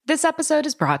This episode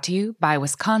is brought to you by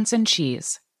Wisconsin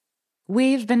Cheese.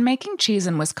 We've been making cheese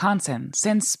in Wisconsin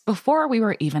since before we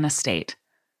were even a state,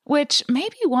 which may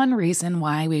be one reason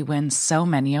why we win so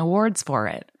many awards for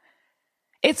it.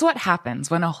 It's what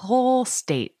happens when a whole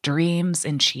state dreams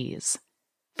in cheese.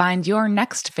 Find your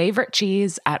next favorite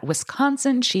cheese at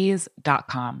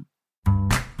wisconsincheese.com.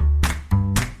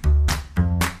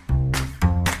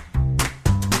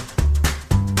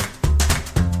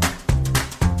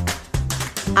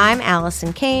 I'm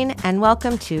Allison Kane, and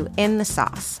welcome to In the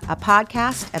Sauce, a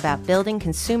podcast about building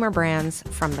consumer brands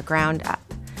from the ground up.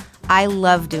 I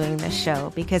love doing this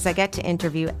show because I get to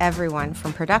interview everyone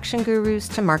from production gurus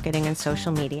to marketing and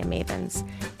social media mavens,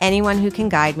 anyone who can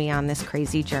guide me on this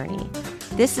crazy journey.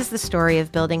 This is the story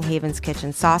of building Haven's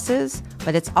Kitchen sauces,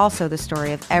 but it's also the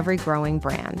story of every growing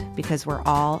brand because we're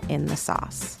all in the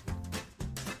sauce.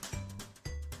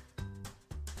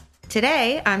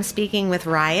 Today, I'm speaking with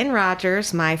Ryan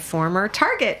Rogers, my former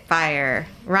Target buyer.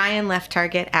 Ryan left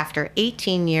Target after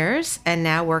 18 years and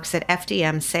now works at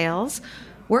FDM Sales,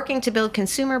 working to build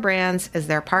consumer brands as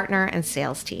their partner and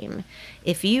sales team.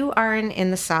 If you are an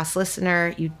In the Sauce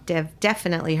listener, you have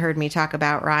definitely heard me talk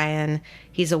about Ryan.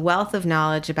 He's a wealth of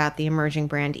knowledge about the emerging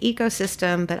brand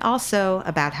ecosystem, but also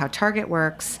about how Target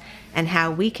works and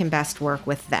how we can best work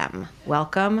with them.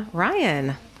 Welcome,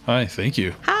 Ryan. Hi, thank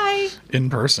you. Hi. In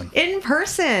person. In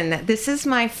person. This is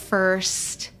my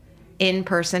first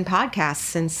in-person podcast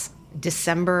since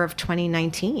December of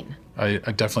 2019. I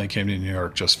definitely came to New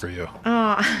York just for you.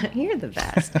 Oh, you're the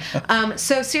best.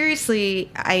 So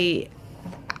seriously, I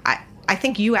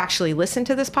think you actually listen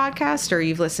to this podcast, or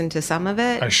you've listened to some of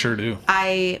it. I sure do.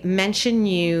 I mention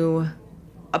you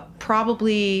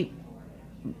probably,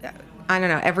 I don't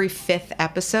know, every fifth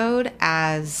episode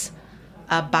as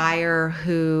a buyer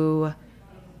who,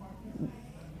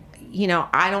 you know,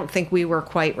 I don't think we were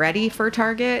quite ready for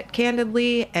Target,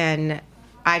 candidly, and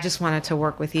I just wanted to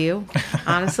work with you,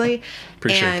 honestly.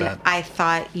 Appreciate that. And I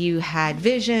thought you had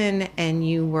vision and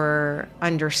you were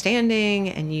understanding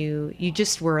and you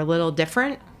just were a little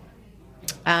different.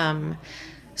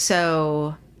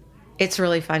 So it's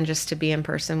really fun just to be in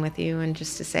person with you and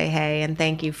just to say hey and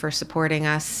thank you for supporting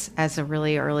us as a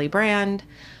really early brand.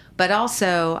 But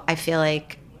also, I feel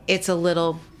like it's a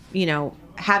little, you know,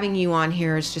 having you on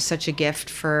here is just such a gift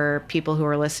for people who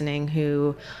are listening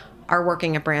who are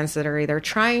working at brands that are either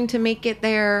trying to make it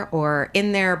there or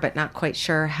in there, but not quite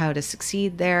sure how to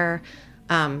succeed there.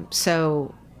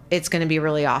 So it's going to be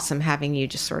really awesome having you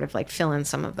just sort of like fill in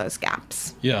some of those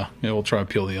gaps. Yeah, we'll try to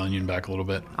peel the onion back a little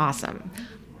bit. Awesome.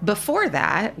 Before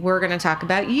that, we're going to talk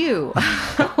about you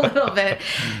a little bit.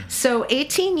 So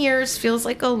 18 years feels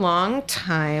like a long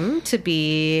time to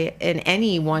be in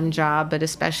any one job, but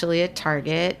especially at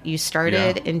Target. You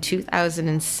started in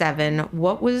 2007.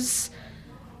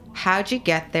 How'd you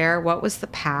get there? What was the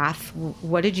path?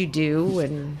 What did you do?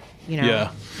 And, you know,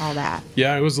 all that.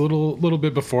 Yeah, it was a little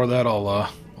bit before that. I'll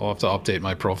have to update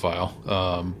my profile.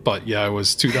 But yeah, it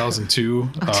was 2002.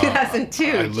 2002.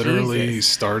 I literally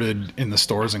started in the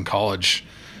stores in college.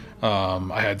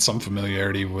 I had some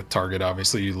familiarity with Target,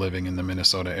 obviously living in the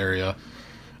Minnesota area.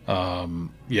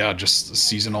 Just a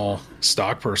seasonal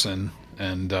stock person,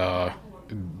 and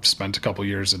spent a couple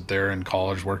years there in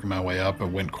college working my way up. I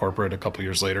went corporate a couple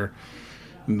years later.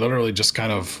 And literally just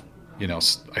kind of, you know,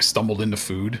 I stumbled into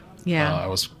food. Yeah. I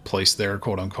was placed there,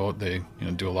 quote unquote. They,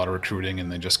 do a lot of recruiting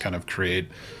and they just kind of create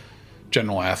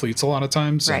general athletes a lot of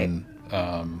times. Right. And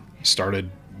started,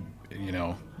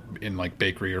 in like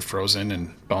bakery or frozen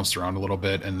and bounced around a little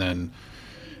bit, and then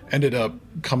ended up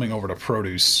coming over to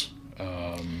produce.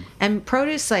 And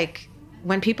produce, like,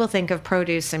 when people think of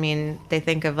produce, I mean, they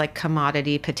think of like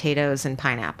commodity potatoes and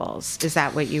pineapples. Is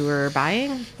that what you were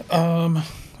buying? I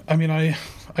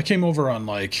came over on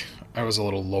I was a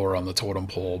little lower on the totem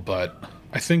pole, but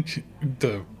I think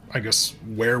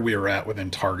where we were at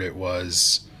within Target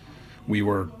was we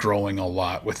were growing a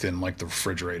lot within the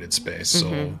refrigerated space.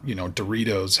 Mm-hmm. So,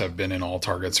 Doritos have been in all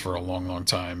Targets for a long, long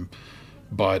time,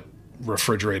 but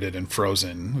refrigerated and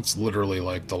frozen, it's literally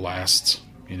the last,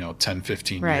 10,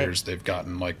 15 years, they've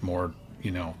gotten more,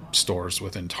 stores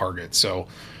within Target. So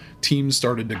teams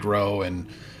started to grow and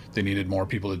they needed more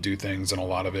people to do things. And a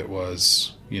lot of it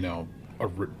was,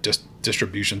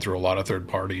 distribution through a lot of third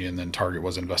party, and then Target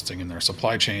was investing in their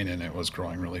supply chain and it was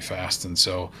growing really fast. And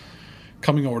so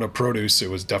coming over to produce, it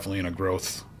was definitely in a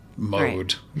growth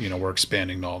mode. Right. We're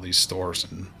expanding to all these stores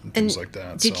and things like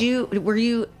that. Were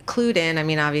you clued in? I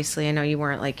mean, obviously I know you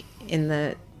weren't in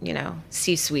the,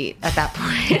 C-suite at that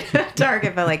point at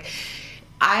Target, but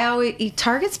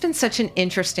Target's been such an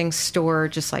interesting store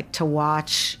just to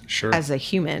watch as a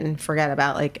human, forget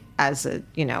about as a,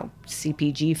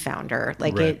 CPG founder.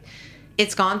 Like Right.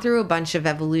 it's gone through a bunch of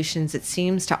evolutions. It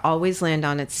seems to always land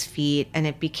on its feet, and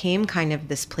it became kind of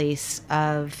this place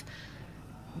of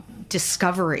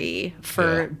discovery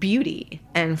for beauty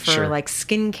and for Sure. like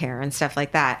skincare and stuff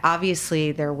like that.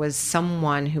 Obviously, there was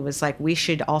someone who was like, we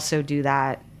should also do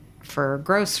that for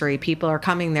grocery. People are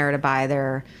coming there to buy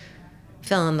their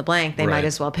fill in the blank. They might Right.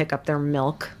 as well pick up their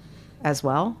milk as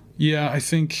well. Yeah, I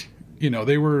think,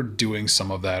 they were doing some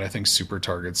of that. I think Super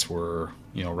Targets were,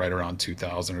 right around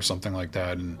 2000 or something like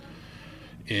that. And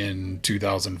in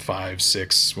 2005,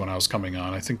 6, when I was coming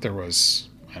on, I think there was,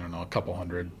 I don't know, a couple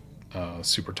hundred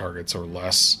Super Targets or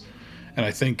less. And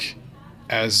I think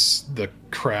as the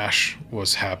crash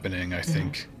was happening, I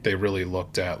think they really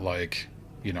looked at like,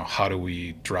 how do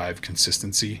we drive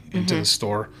consistency into the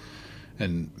store?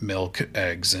 And milk,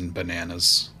 eggs, and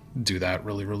bananas do that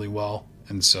really, really well.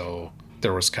 And so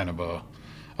there was kind of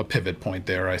a pivot point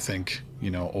there, I think,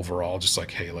 overall, just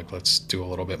like, hey, like, let's do a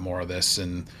little bit more of this.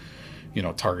 And,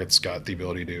 Target's got the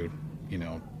ability to,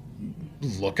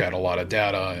 look at a lot of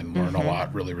data and learn a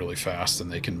lot really, really fast,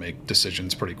 and they can make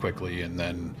decisions pretty quickly. And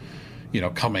then,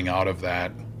 coming out of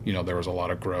that, there was a lot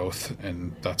of growth,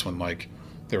 and that's when like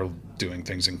they were doing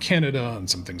things in Canada and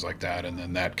some things like that. And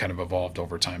then that kind of evolved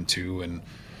over time too. And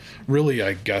really,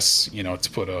 I guess, to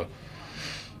put a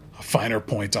finer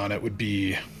point on it would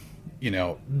be,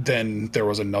 then there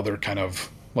was another kind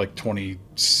of like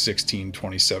 2016,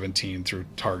 2017 through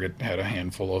Target had a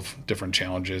handful of different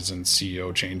challenges and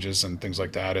CEO changes and things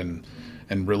like that. And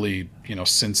really,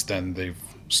 since then they've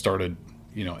started,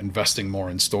 investing more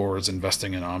in stores,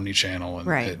 investing in omni-channel. And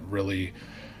Right. it really,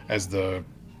 as the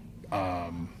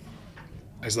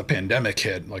pandemic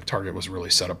hit, like Target was really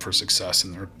set up for success,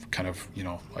 and they're kind of,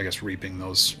 I guess reaping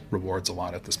those rewards a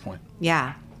lot at this point.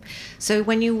 Yeah. So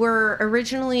when you were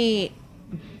originally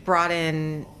brought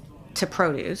in to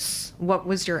produce, what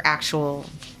was your actual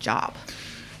job?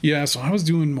 Yeah, so I was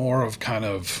doing more of kind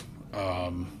of,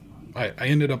 I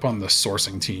ended up on the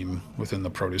sourcing team within the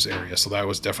produce area. So that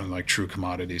was definitely like true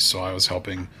commodities. So I was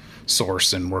helping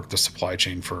source and work the supply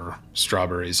chain for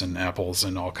strawberries and apples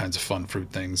and all kinds of fun fruit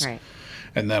things. Right.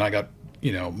 And then I got,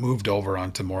 moved over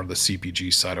onto more of the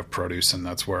CPG side of produce. And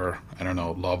that's where, I don't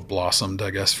know, love blossomed,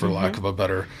 I guess, for lack of a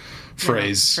better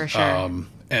phrase. for sure.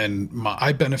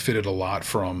 I benefited a lot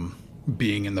from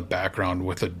being in the background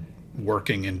with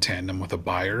working in tandem with a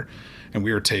buyer, and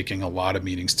we were taking a lot of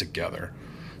meetings together.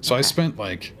 So I spent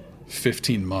like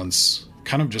 15 months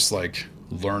kind of just like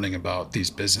learning about these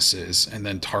businesses, and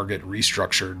then Target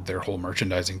restructured their whole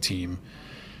merchandising team,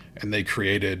 and they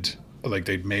created, like,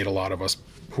 they made a lot of us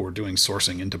who were doing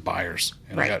sourcing into buyers,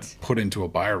 and I got put into a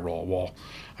buyer role. Well,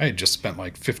 I had just spent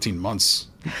like 15 months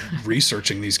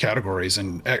researching these categories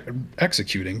and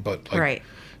executing, but like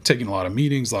taking a lot of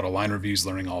meetings, a lot of line reviews,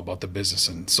 learning all about the business.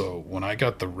 And so when I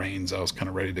got the reins, I was kind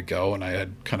of ready to go, and I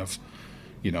had kind of,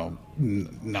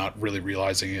 not really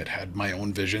realizing it, had my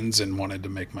own visions and wanted to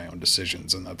make my own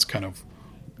decisions. And that's kind of,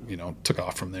 took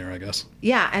off from there, I guess.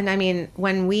 Yeah. And I mean,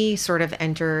 when we sort of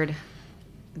entered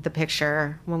the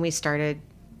picture, when we started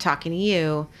talking to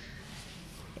you,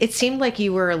 it seemed like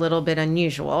you were a little bit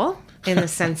unusual in the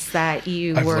sense that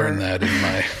I've learned that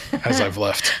as I've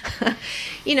left.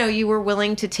 You were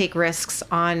willing to take risks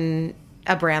on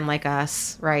a brand like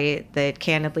us, right? That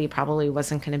candidly probably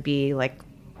wasn't going to be like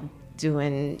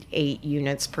doing 8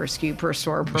 units per SKU per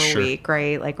store per week,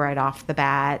 right? Like right off the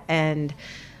bat. And,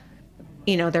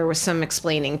 there was some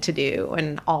explaining to do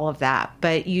and all of that.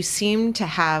 But you seem to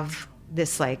have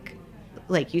this,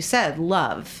 like you said,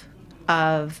 love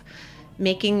of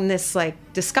making this like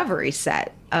discovery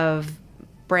set of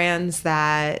brands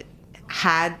that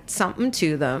had something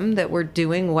to them, that were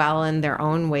doing well in their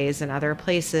own ways in other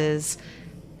places,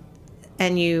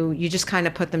 and you just kind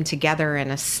of put them together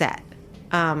in a set.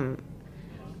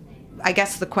 I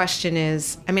guess the question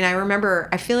is,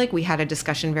 I feel like we had a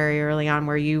discussion very early on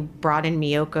where you brought in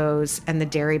Miyoko's, and the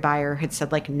dairy buyer had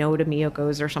said like no to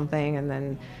Miyoko's or something, and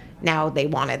then now they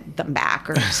wanted them back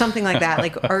or something like that.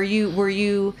 Like,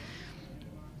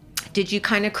 did you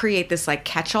kind of create this like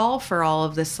catch-all for all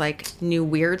of this like new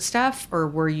weird stuff, or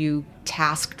were you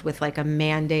tasked with like a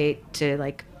mandate to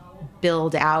like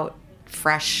build out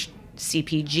fresh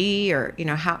CPG, or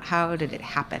how did it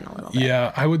happen a little bit?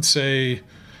 Yeah, I would say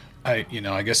I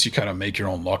guess you kind of make your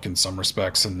own luck in some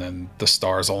respects, and then the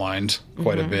stars aligned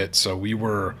quite a bit. So we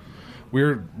were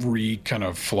kind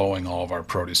of flowing all of our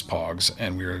produce pogs,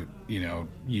 and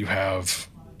you have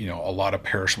a lot of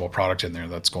perishable product in there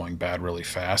that's going bad really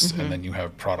fast. And then you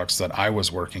have products that I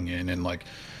was working in like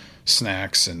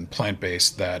snacks and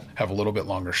plant-based that have a little bit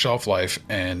longer shelf life,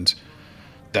 and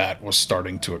that was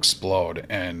starting to explode,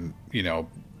 and, you know,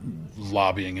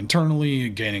 lobbying internally,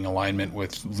 gaining alignment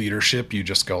with leadership, you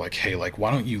just go like, hey, like,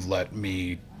 why don't you let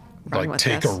me like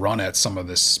take a run at some of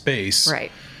this space,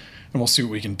 right? And we'll see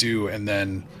what we can do. And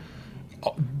then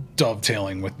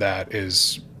dovetailing with that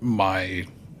is my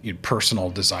personal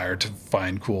desire to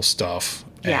find cool stuff.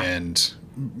 Yeah. And,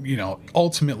 you know,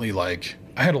 ultimately, like,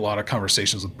 I had a lot of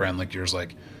conversations with brand like yours,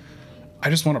 like, I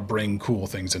just want to bring cool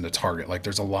things into Target. Like,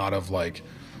 there's a lot of like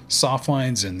soft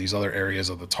lines in these other areas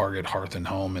of the Target hearth and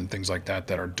home and things like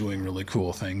that are doing really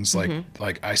cool things.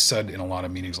 Like I said in a lot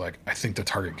of meetings, like, I think the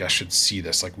Target guest should see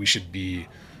this. Like, we should be,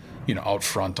 you know, out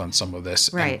front on some of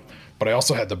this. Right. But I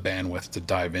also had the bandwidth to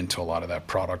dive into a lot of that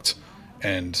product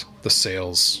and the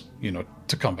sales, you know,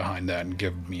 to come behind that and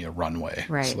give me a runway.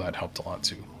 Right. So that helped a lot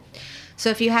too. So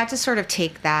if you had to sort of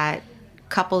take that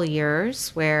couple of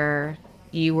years where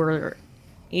you were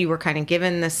kind of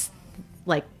given this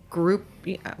like group,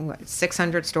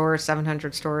 600 stores,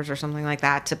 700 stores or something like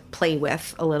that to play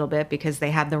with a little bit because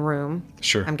they had the room,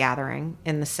 Sure. I'm gathering,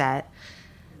 in the set.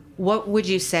 What would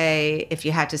you say if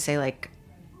you had to say, like,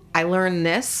 I learned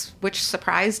this, which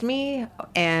surprised me,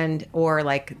 or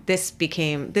like this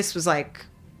was like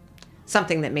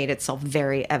something that made itself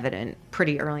very evident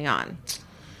pretty early on?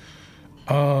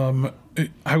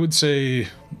 I would say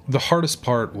the hardest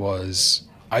part was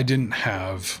I didn't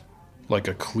have like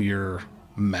a clear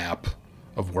map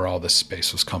of where all this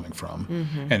space was coming from.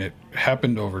 Mm-hmm. And it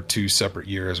happened over 2 separate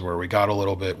years where we got a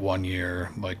little bit one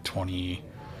year, like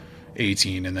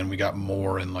 2018, and then we got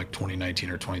more in like 2019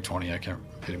 or 2020. I can't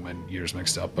get my years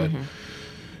mixed up, but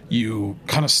you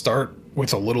kind of start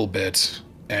with a little bit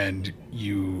and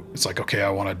it's like, okay, I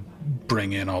want to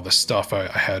bring in all this stuff. I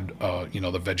had, you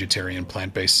know, the vegetarian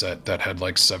plant-based set that had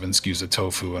like 7 SKUs of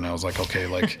tofu. And I was like, okay,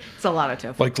 like, it's a lot of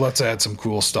tofu. Like, let's add some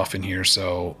cool stuff in here.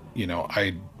 So, you know,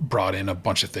 I brought in a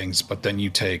bunch of things, but then you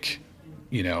take,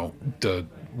 you know,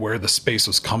 where the space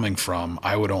was coming from,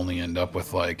 I would only end up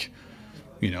with like,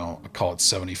 you know, I call it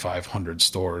 7,500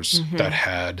 stores that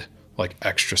had like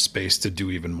extra space to do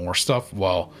even more stuff.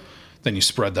 Well, then you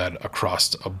spread that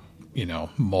across you know,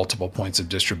 multiple points of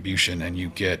distribution, and you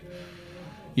get,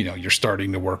 you know, you're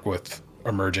starting to work with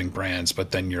emerging brands,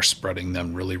 but then you're spreading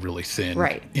them really, really thin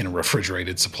in a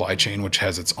refrigerated supply chain, which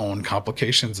has its own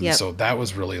complications. And so that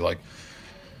was really like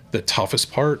the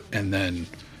toughest part. And then,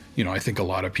 you know, I think a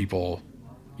lot of people,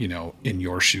 you know, in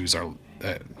your shoes are,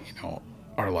 you know,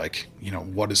 are like, you know,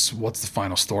 what's the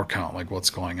final store count? Like, what's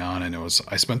going on? And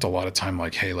I spent a lot of time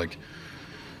like, hey, like,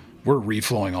 we're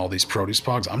reflowing all these produce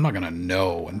pods. I'm not going to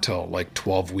know until like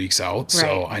 12 weeks out. Right.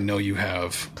 So I know you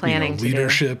have planning,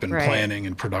 leadership and planning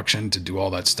and production to do all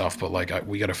that stuff. But like,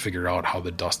 we got to figure out how the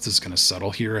dust is going to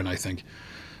settle here. And I think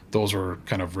those were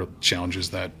kind of challenges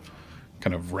that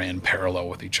kind of ran parallel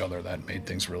with each other that made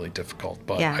things really difficult.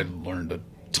 But I learned a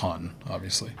ton,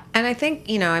 obviously. And I think,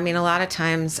 you know, I mean, a lot of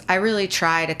times I really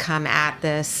try to come at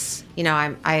this, you know,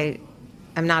 I'm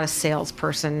not a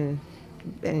salesperson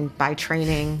and by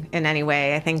training in any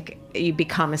way. I think you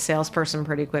become a salesperson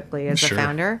pretty quickly as a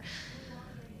founder.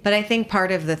 But I think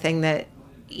part of the thing that,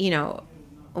 you know,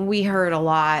 we heard a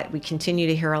lot, we continue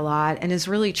to hear a lot, and is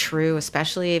really true,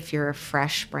 especially if you're a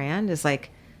fresh brand, is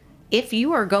like, if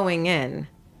you are going in,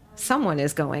 someone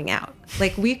is going out.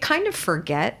 Like, we kind of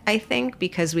forget, I think,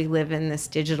 because we live in this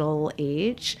digital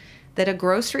age, that a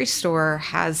grocery store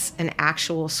has an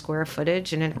actual square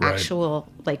footage and an actual,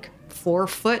 like,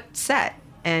 4-foot set,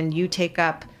 and you take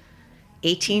up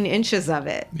 18 inches of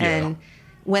it. And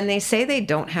when they say they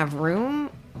don't have room,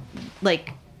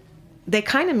 like, they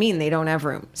kind of mean they don't have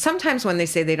room. Sometimes when they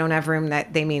say they don't have room,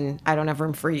 that they mean I don't have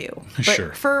room for you.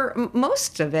 But for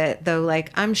most of it, though,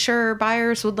 like, I'm sure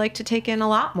buyers would like to take in a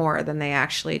lot more than they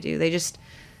actually do. They just,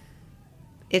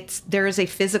 there is a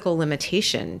physical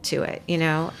limitation to it, you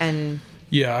know? And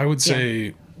I would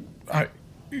say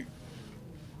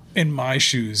in my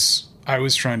shoes, I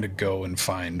was trying to go and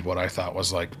find what I thought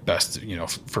was like best, you know,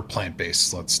 for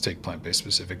plant-based. Let's take plant-based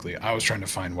specifically. I was trying to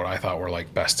find what I thought were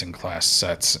like best-in-class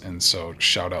sets. And so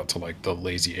shout out to like the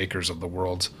Lazy Acres of the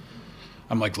world.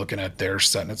 I'm like looking at their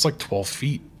set and it's like 12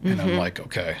 feet. And I'm like,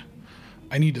 okay,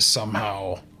 I need to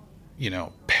somehow, you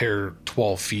know, pare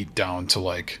 12 feet down to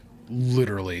like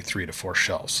literally 3 to 4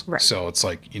 shelves. Right. So it's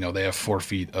like, you know, they have 4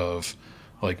 feet of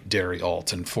like dairy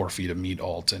alt and 4 feet of meat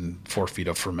alt and 4 feet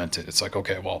of fermented. It's like,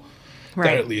 okay, well,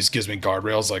 that at least gives me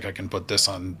guardrails. Like, I can put this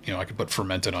on, you know, I can put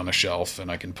fermented on a shelf, and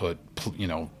I can put, you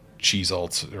know, cheese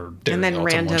alt or dairy and then alt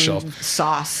random on one shelf.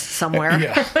 Sauce somewhere.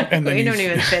 And then you don't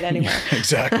even fit anywhere.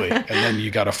 Exactly. And then you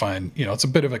got to find, you know, it's a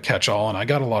bit of a catch-all. And I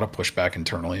got a lot of pushback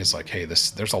internally. It's like, hey,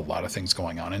 there's a lot of things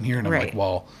going on in here. And I'm like,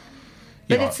 well,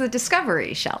 But Yeah. it's the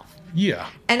discovery shelf. Yeah.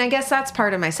 And I guess that's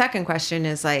part of my second question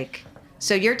is like,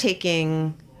 so you're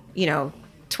taking,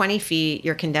 20 feet,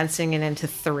 you're condensing it into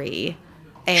 3.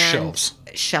 And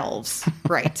Shelves.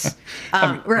 Right.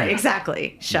 Right. Yeah.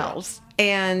 Exactly. Shelves. Yeah.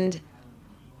 And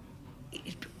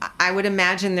I would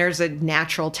imagine there's a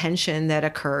natural tension that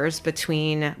occurs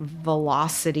between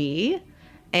velocity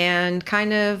and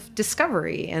kind of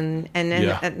discovery and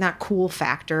not cool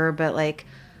factor, but like,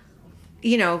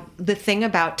 the thing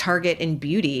about Target and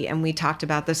beauty, and we talked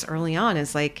about this early on,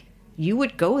 is like you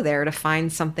would go there to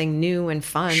find something new and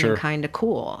fun and kind of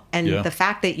cool. And the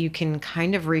fact that you can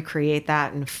kind of recreate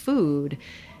that in food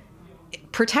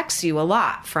protects you a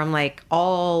lot from like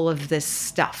all of this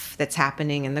stuff that's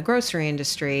happening in the grocery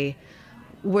industry.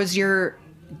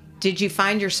 Did you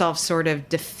find yourself sort of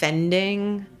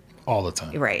defending all the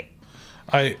time? Right.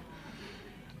 I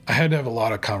had to have a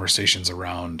lot of conversations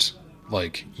around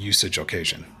like usage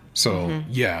occasion. So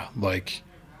like,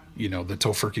 the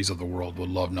Tofurkeys of the world would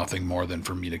love nothing more than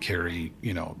for me to carry,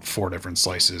 4 different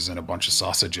slices and a bunch of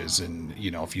sausages. And,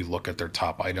 if you look at their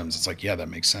top items, it's like, yeah, that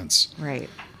makes sense. Right.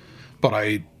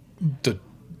 But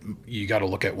you got to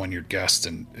look at when your guest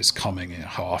is coming and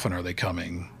how often are they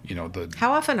coming,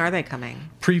 how often are they coming?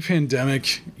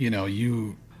 Pre-pandemic,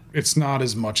 it's not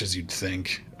as much as you'd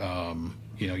think.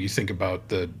 You think about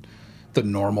the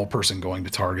normal person going to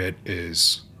Target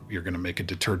is you're going to make a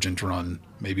detergent run,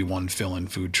 maybe one fill-in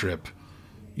food trip.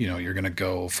 You're going to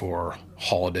go for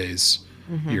holidays,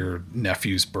 your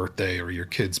nephew's birthday or your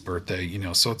kid's birthday,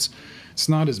 so it's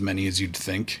not as many as you'd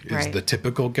think is the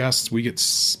typical guests. We get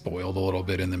spoiled a little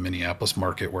bit in the Minneapolis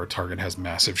market where Target has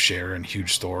massive share and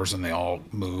huge stores and they all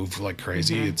move like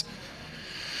crazy.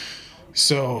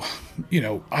 So,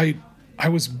 I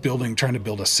was trying to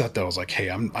build a set that was like, hey,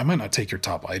 I might not take your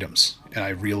top items. And I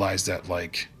realized that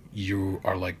like you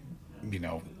are like,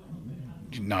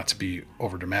 not to be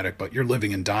over dramatic, but you're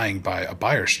living and dying by a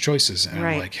buyer's choices. And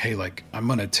I'm like, hey, like I'm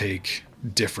going to take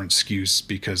different SKUs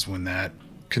because when that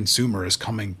consumer is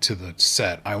coming to the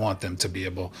set, I want them to be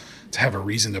able to have a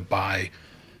reason to buy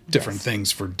different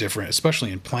things for different,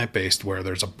 especially in plant-based where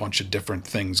there's a bunch of different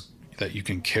things that you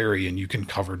can carry and you can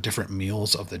cover different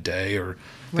meals of the day or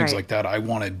things like that. I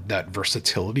wanted that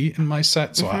versatility in my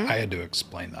set. So I had to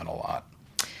explain that a lot.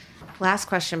 Last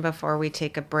question before we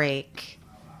take a break.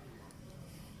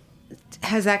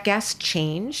 Has that guest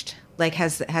changed? Like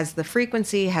has the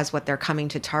frequency, has what they're coming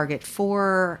to Target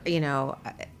for,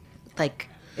 like,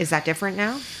 is that different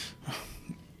now?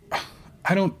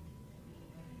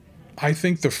 I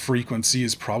think the frequency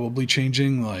is probably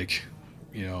changing. Like,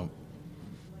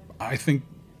 I think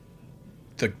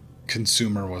the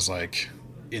consumer was like,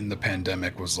 in the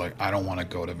pandemic was like, I don't want to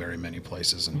go to very many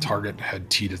places. And Target had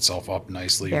teed itself up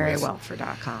nicely. Very well for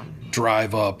 .com.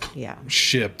 Drive up,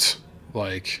 shipped,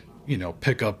 like,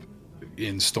 pick up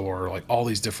in store, like all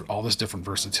this different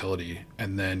versatility.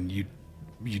 And then you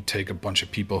take a bunch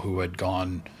of people who had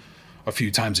gone a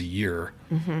few times a year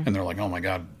and they're like, oh my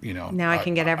God, now I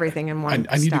can get everything in one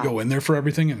I need to go in there for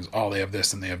everything. And they have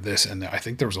this and they have this. And I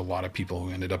think there was a lot of people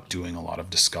who ended up doing a lot of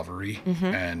discovery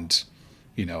and,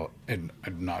 and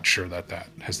I'm not sure that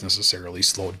has necessarily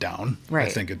slowed down. Right.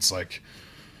 I think it's like,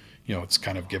 it's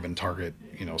kind of given Target,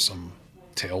 some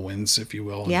tailwinds, if you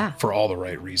will, for all the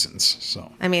right reasons.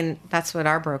 So, I mean, that's what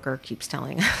our broker keeps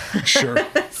telling us. Sure.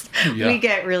 Yeah. We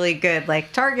get really good.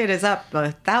 Like Target is up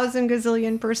 1,000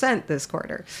 gazillion% this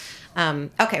quarter.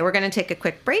 Okay, we're going to take a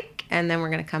quick break and then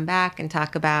we're going to come back and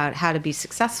talk about how to be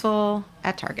successful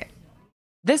at Target.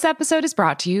 This episode is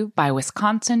brought to you by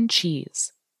Wisconsin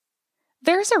Cheese.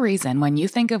 There's a reason when you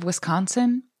think of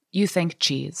Wisconsin, you think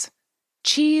cheese.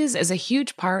 Cheese is a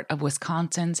huge part of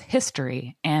Wisconsin's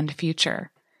history and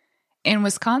future. In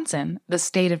Wisconsin, the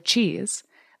state of cheese,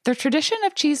 the tradition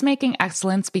of cheese-making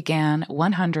excellence began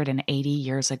 180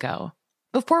 years ago,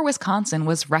 before Wisconsin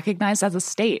was recognized as a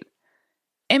state.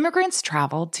 Immigrants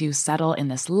traveled to settle in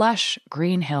this lush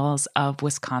green hills of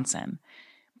Wisconsin,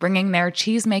 bringing their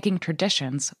cheese-making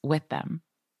traditions with them.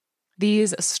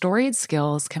 These storied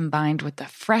skills, combined with the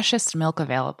freshest milk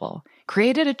available,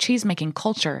 created a cheese-making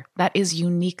culture that is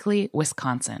uniquely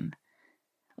Wisconsin.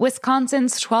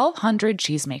 Wisconsin's 1,200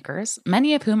 cheesemakers,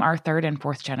 many of whom are third and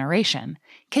fourth generation,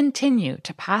 continue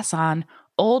to pass on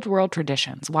old world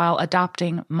traditions while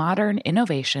adopting modern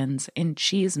innovations in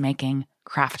cheese-making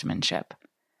craftsmanship.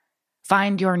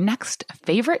 Find your next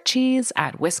favorite cheese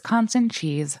at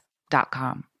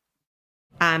wisconsincheese.com.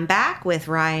 I'm back with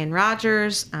Ryan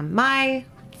Rogers. My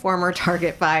former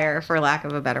Target buyer, for lack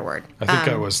of a better word. I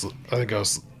think I was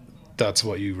that's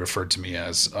what you referred to me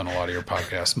as on a lot of your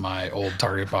podcasts, my old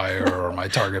Target buyer or my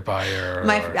Target buyer.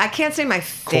 I can't say my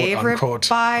favorite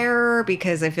buyer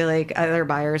because I feel like other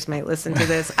buyers might listen to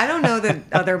this. I don't know that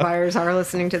other buyers are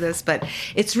listening to this, but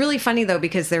it's really funny though,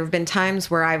 because there have been times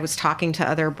where I was talking to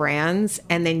other brands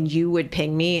and then you would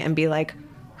ping me and be like,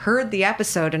 heard the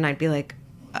episode, and I'd be like,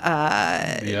 did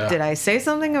I say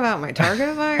something about my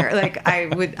Target buyer? Like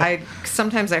I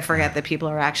sometimes I forget that people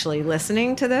are actually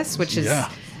listening to this, which is,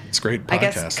 it's great podcast. I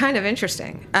guess kind of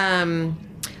interesting.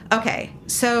 Okay.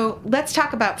 So let's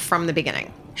talk about from the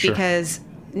beginning, because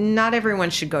not everyone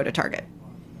should go to Target,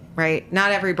 right?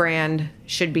 Not every brand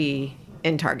should be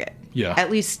in Target,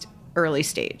 at least early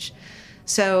stage.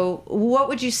 So what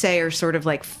would you say are sort of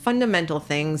like fundamental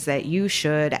things that you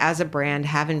should, as a brand,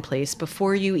 have in place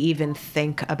before you even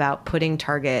think about putting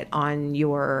Target on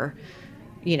your,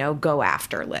 go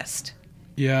after list?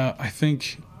 Yeah, I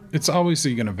think it's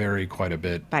obviously going to vary quite a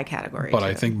bit by category. But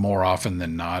I think more often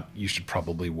than not, you should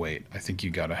probably wait. I think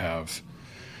you got to have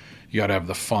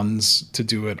the funds to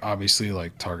do it. Obviously,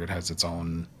 like Target has its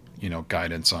own,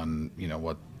 guidance on,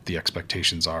 what the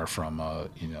expectations are from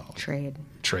trade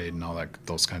and all that,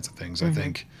 those kinds of things. I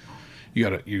think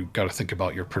you got to think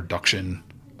about your production.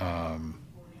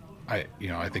 I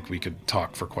think we could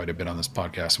talk for quite a bit on this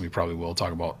podcast, and we probably will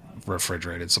talk about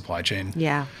refrigerated supply chain.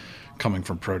 Yeah. Coming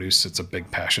from produce, it's a big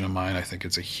passion of mine. I think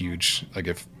it's a huge, like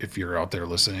if you're out there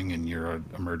listening and you're an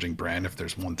emerging brand, if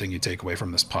there's one thing you take away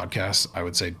from this podcast, I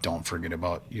would say don't forget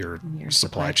about your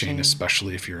supply chain,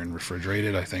 especially if you're in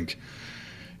refrigerated. I think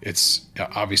it's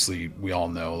obviously, we all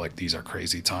know like these are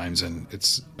crazy times and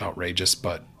it's outrageous,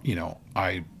 but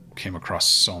I came across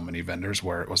so many vendors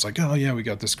where it was like, oh yeah, we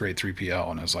got this great 3PL,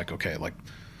 and I was like, okay, like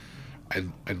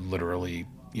I literally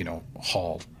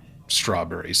haul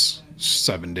strawberries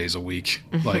 7 days a week.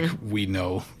 Like, we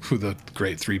know who the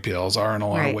great 3PLs are in a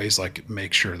lot of ways. Like,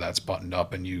 make sure that's buttoned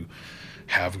up and you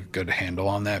have a good handle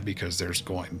on that, because there's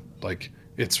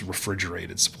it's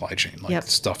refrigerated supply chain. Like,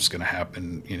 stuff's going to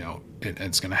happen,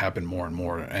 it's going to happen more and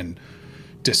more, and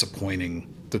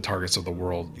disappointing the Targets of the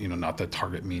world. Not that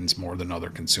Target means more than other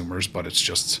consumers, but it's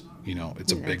just,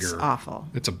 it's awful.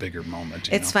 It's a bigger moment.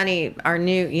 It's funny, our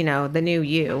new, the new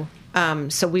you.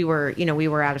 So we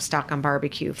were out of stock on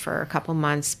barbecue for a couple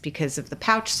months because of the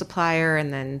pouch supplier.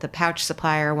 And then the pouch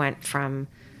supplier went from,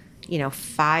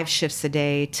 5 shifts a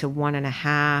day to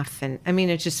 1.5. And I mean,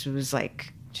 it just was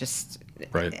like,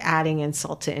 adding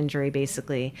insult to injury,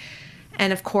 basically.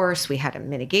 And of course we had a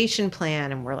mitigation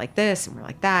plan, and we're like this and we're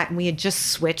like that. And we had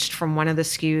just switched from one of the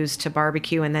SKUs to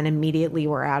barbecue, and then immediately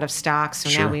we're out of stock. So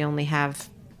now we only have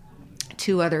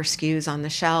 2 other SKUs on the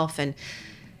shelf. And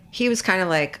he was kind of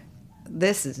like,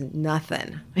 this is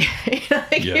nothing.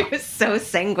 He was so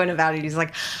sanguine about it. He's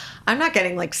like, I'm not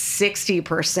getting like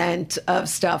 60% of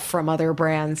stuff from other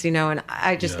brands, and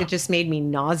it just made me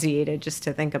nauseated just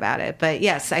to think about it. But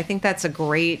yes, I think that's a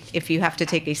great, if you have to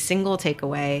take a single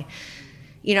takeaway,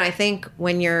 I think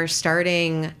when you're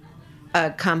starting a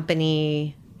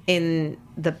company in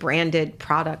the branded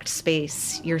product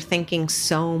space, you're thinking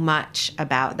so much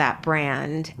about that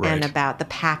brand and about the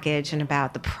package and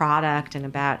about the product and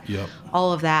about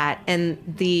all of that. And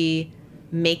the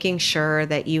making sure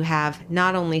that you have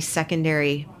not only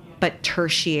secondary but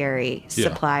tertiary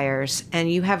suppliers,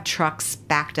 and you have trucks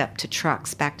backed up to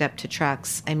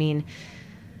trucks. I mean,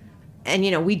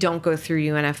 and we don't go through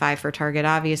UNFI for Target,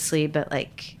 obviously, but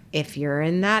like if you're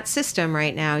in that system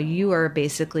right now, you are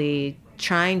basically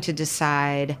trying to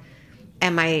decide,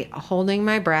 am I holding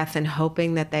my breath and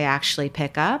hoping that they actually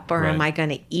pick up, or am I going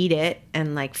to eat it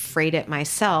and like freight it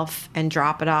myself and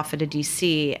drop it off at a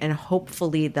DC and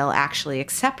hopefully they'll actually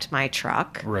accept my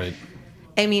truck? Right.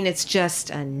 I mean, it's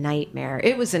just a nightmare.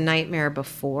 It was a nightmare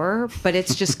before, but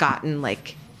it's just gotten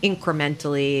like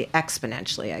incrementally,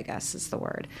 exponentially, I guess is the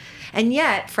word. And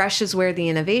yet, fresh is where the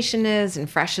innovation is, and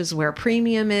fresh is where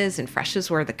premium is, and fresh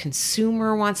is where the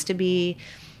consumer wants to be.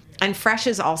 And fresh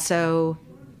is also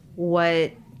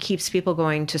what keeps people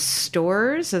going to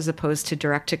stores as opposed to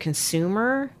direct to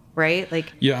consumer, right?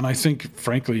 Like, yeah, and I think,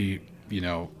 frankly,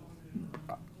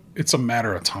 it's a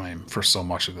matter of time for so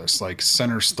much of this. Like,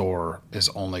 center store is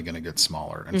only going to get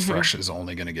smaller, and fresh is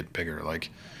only going to get bigger. Like,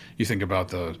 you think about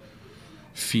the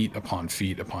feet upon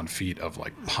feet upon feet of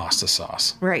like pasta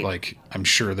sauce. Right. Like, I'm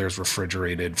sure there's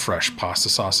refrigerated fresh pasta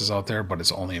sauces out there, but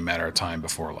it's only a matter of time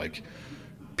before like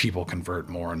people convert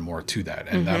more and more to that,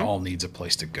 and that all needs a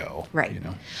place to go. Right.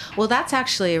 Well, that's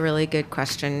actually a really good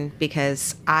question,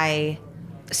 because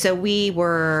so we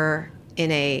were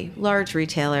in a large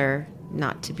retailer,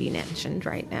 not to be mentioned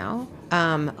right now,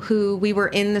 who we were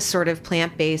in the sort of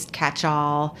plant-based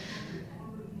catch-all.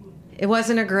 It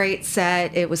wasn't a great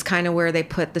set. It was kind of where they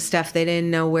put the stuff. They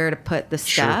didn't know where to put the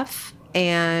stuff.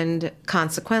 And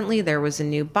consequently, there was a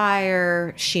new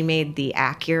buyer. She made the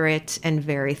accurate and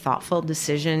very thoughtful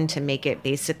decision to make it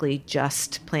basically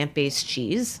just plant-based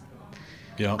cheese.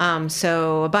 Yeah.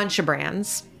 So a bunch of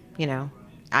brands,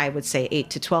 I would say 8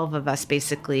 to 12 of us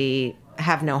basically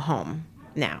have no home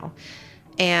now.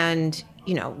 And,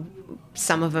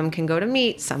 some of them can go to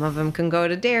meat, some of them can go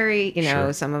to dairy,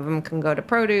 Sure. some of them can go to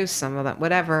produce, some of them,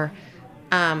 whatever.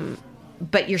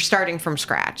 But you're starting from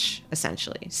scratch,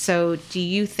 essentially. So do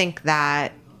you think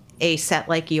that a set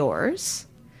like yours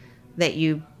that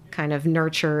you kind of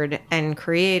nurtured and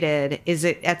created, is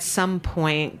it at some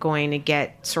point going to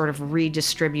get sort of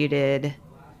redistributed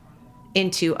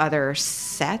into other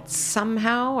sets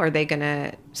somehow? Or are they going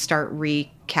to start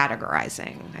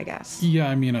recategorizing, I guess? Yeah,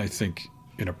 I mean, I think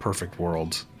in a perfect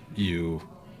world, you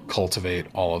cultivate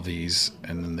all of these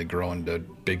and then they grow into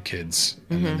big kids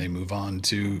and then they move on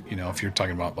to, if you're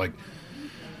talking about like,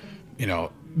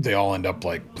 they all end up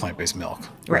like plant-based milk,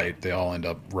 right? They all end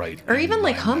up Or even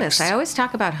like hummus. Next. I always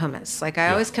talk about hummus. Like I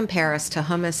always compare us to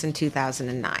hummus in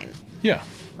 2009. Yeah.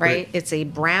 Right? It's a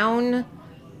brown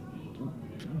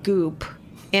goop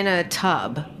in a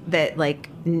tub that like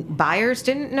buyers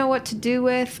didn't know what to do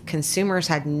with, consumers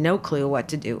had no clue what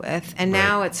to do with, and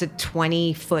now it's a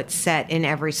 20-foot set in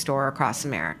every store across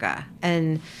America.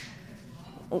 And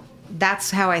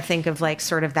that's how I think of like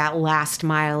sort of that last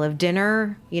mile of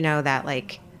dinner, that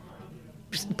like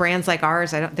brands like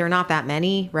ours, they're not that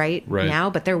many right now,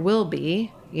 but there will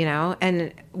be,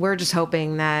 and we're just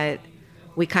hoping that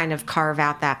we kind of carve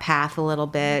out that path a little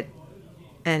bit.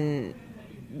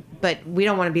 But we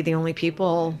don't want to be the only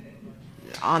people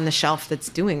on the shelf that's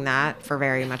doing that for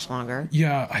very much longer.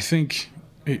 Yeah, I think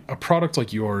a product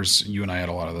like yours, you and I had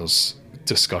a lot of those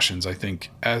discussions. I think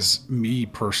as me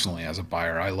personally, as a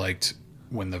buyer, I liked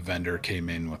when the vendor came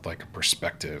in with like a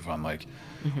perspective on like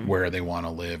where they want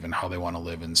to live and how they want to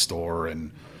live in store.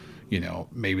 And,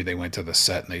 maybe they went to the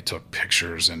set and they took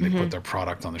pictures and they put their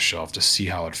product on the shelf to see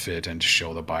how it fit and to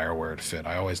show the buyer where it fit.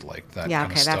 I always liked that kind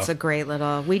of stuff. That's a great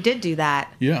we did do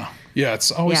that. Yeah. Yeah.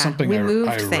 It's always something I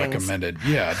recommended.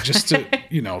 Yeah. Just to,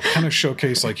 kind of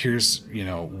showcase like, here's,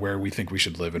 where we think we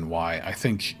should live and why. I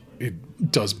think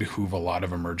it does behoove a lot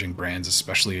of emerging brands,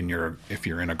 especially if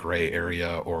you're in a gray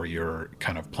area or you're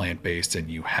kind of plant-based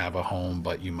and you have a home,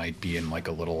 but you might be in like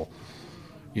a little,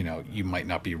 you might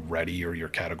not be ready, or your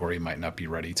category might not be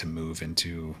ready to move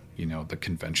into, the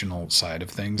conventional side of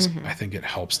things. I think it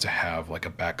helps to have like a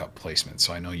backup placement.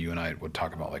 So I know you and I would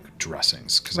talk about like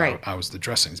dressings because I was the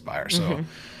dressings buyer. So it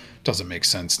doesn't make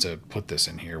sense to put this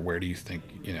in here. Where do you think,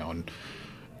 and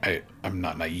I'm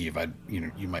not naive.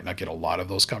 You might not get a lot of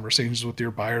those conversations with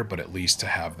your buyer, but at least to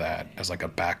have that as like a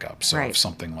backup. So if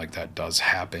something like that does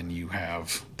happen, you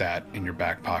have that in your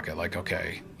back pocket. Like,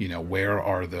 okay, where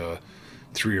are the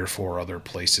 3 or 4 other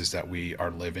places that we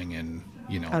are living in,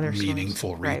 other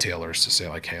meaningful stores. Retailers to say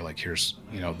like, hey, like here's,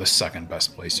 the second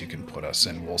best place you can put us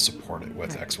and we'll support it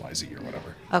with XYZ or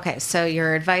whatever. Okay. So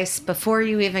your advice before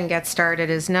you even get started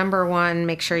is number 1,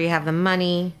 make sure you have the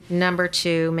money. Number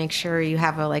 2, make sure you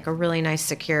have a really nice,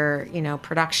 secure,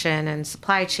 production and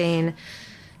supply chain.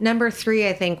 Number 3,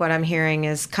 I think what I'm hearing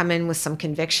is come in with some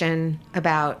conviction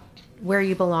about where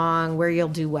you belong, where you'll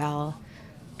do well.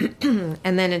 And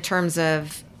then in terms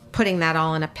of putting that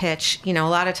all in a pitch, a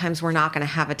lot of times we're not going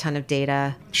to have a ton of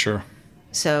data. Sure.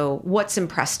 So what's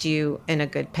impressed you in a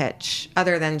good pitch,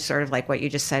 other than sort of like what you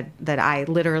just said, that I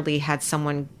literally had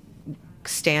someone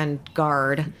stand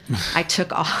guard.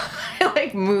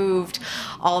 I moved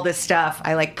all this stuff.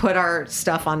 I put our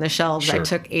stuff on the shelves. Sure. I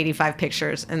took 85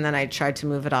 pictures and then I tried to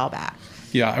move it all back.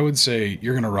 Yeah, I would say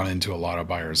you're going to run into a lot of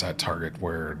buyers at Target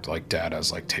where data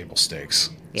is like table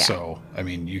stakes. Yeah. So, I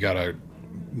mean, you got to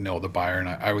know the buyer. And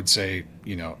I would say,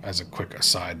 as a quick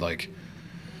aside,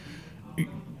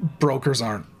 brokers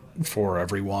aren't for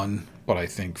everyone, but I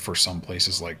think for some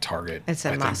places like Target, it's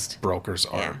a must. Think brokers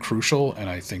are crucial. And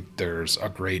I think there's a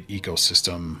great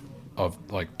ecosystem of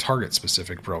Target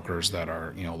specific brokers that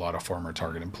are, a lot of former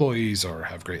Target employees or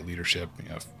have great leadership.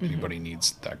 If anybody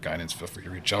needs that guidance, feel free to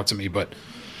reach out to me. But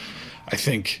I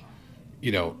think,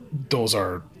 those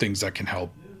are things that can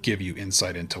help give you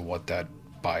insight into what that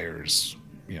buyer's,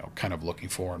 kind of looking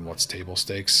for and what's table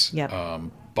stakes. Yep.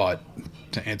 But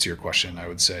to answer your question, I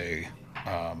would say,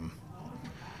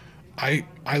 I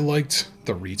liked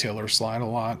the retailer slide a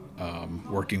lot.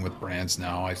 Working with brands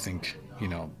now, I think,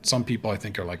 some people I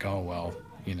think are like, oh, well,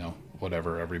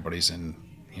 whatever, everybody's in,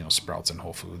 Sprouts and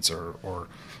Whole Foods or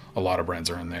a lot of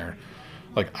brands are in there.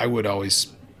 I would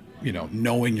always,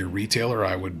 knowing your retailer,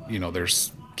 I would,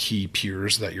 there's key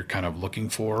peers that you're kind of looking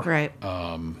for. Right.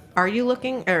 Are you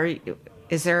looking, or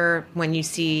is there, when you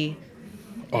see...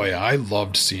 Oh yeah, I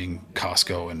loved seeing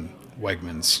Costco and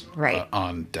Wegmans Right.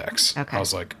 On decks. Okay. I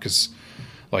was like, because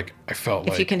like I felt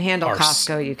if like you can handle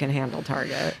Costco, you can handle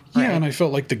Target. Right? Yeah, and I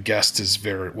felt like the guest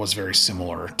was very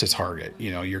similar to Target.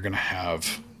 You know, you're going to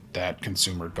have that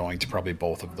consumer going to probably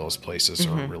both of those places,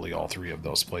 or really all three of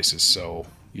those places. So,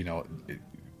 you know,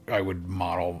 I would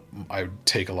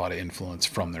take a lot of influence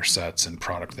from their sets and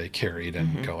product they carried,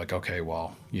 and go like, okay,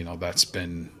 well, you know, that's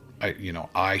been,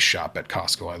 I shop at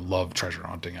Costco. I love treasure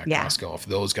hunting at Costco. If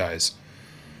those guys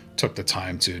took the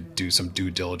time to do some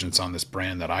due diligence on this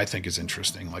brand that I think is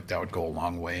interesting, like that would go a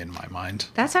long way in my mind.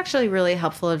 That's actually really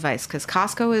helpful advice, because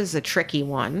Costco is a tricky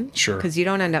one. Sure. Because you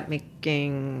don't end up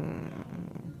making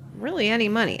really any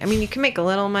money. I mean, you can make a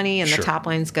little money and the top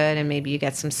line's good, and maybe you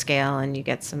get some scale and you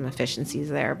get some efficiencies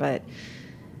there. But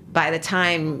by the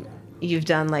time you've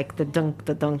done like the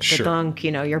dunk,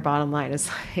 you know, your bottom line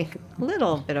is like a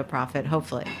little bit of profit,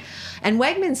 hopefully. And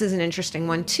Wegmans is an interesting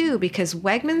one too, because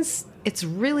Wegmans, it's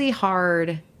really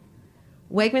hard.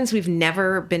 Wegmans, we've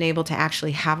never been able to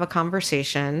actually have a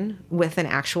conversation with an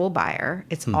actual buyer.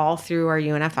 It's all through our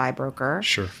UNFI broker.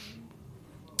 Sure.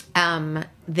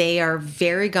 They are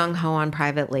very gung-ho on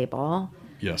private label.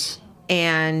 Yes.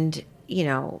 And, you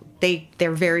know,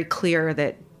 they're very clear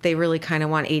that they really kind of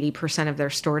want 80% of their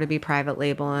store to be private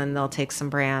label, and they'll take some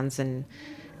brands. And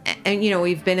you know,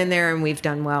 we've been in there and we've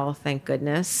done well, thank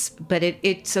goodness. But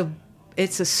it's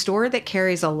a store that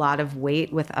carries a lot of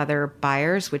weight with other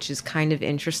buyers, which is kind of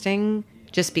interesting,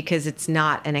 just because it's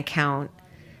not an account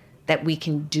that we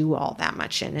can do all that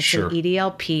much in. It's an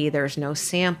EDLP. There's no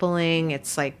sampling.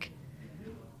 It's like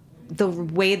the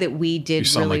way that we did. You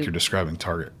sound like you're describing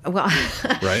Target. Well,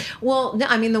 right? Well, no,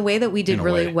 I mean, the way that we did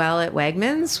really way. well at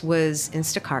Wegmans was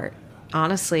Instacart.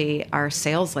 Honestly, our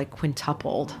sales like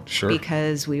quintupled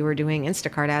because we were doing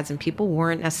Instacart ads, and people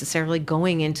weren't necessarily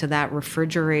going into that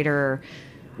refrigerator.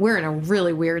 We're in a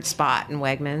really weird spot in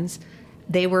Wegmans.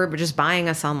 They were just buying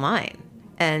us online.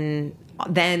 And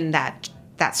then that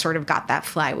sort of got that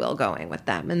flywheel going with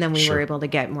them. And then we were able to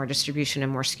get more distribution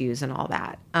and more SKUs and all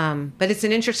that. But it's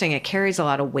it carries a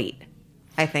lot of weight,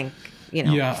 I think, you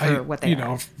know, for what they are. You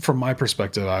know, from my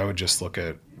perspective, I would just look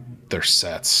at their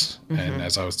sets. And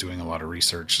as I was doing a lot of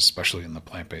research, especially in the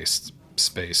plant-based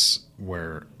space,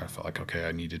 where I felt like, okay,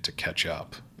 I needed to catch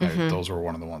up. Those were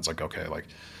one of the ones like, okay, like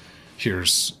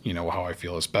here's, you know, how I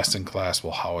feel is best in class.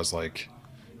 Well, how is like,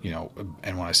 you know,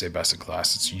 and when I say best in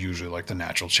class, it's usually like the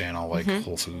natural channel, like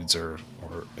Whole Foods or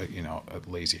you know,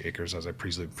 Lazy Acres, as I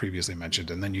previously mentioned.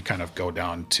 And then you kind of go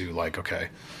down to like, okay,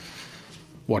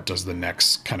 what does the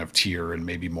next kind of tier and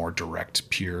maybe more direct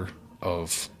peer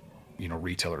of, you know,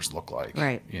 retailers look like?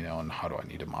 Right. You know, and how do I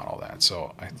need to model that?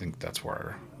 So I think that's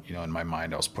where, you know, in my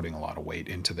mind, I was putting a lot of weight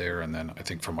into there. And then I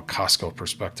think from a Costco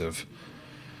perspective,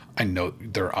 I know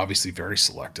they're obviously very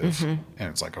selective, and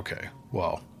it's like, okay,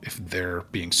 well, if they're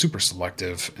being super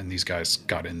selective and these guys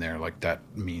got in there, like that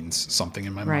means something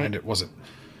in my mind. It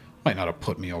might not have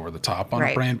put me over the top on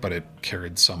a brand, but it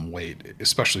carried some weight,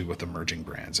 especially with emerging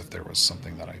brands. If there was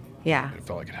something that I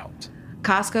felt like it helped.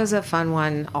 Costco's a fun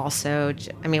one also.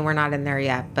 I mean, we're not in there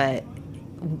yet, but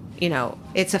you know,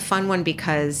 it's a fun one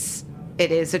because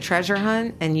it is a treasure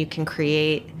hunt, and you can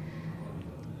create,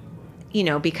 you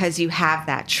know, because you have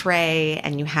that tray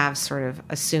and you have sort of,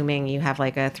 assuming you have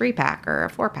like a 3-pack or a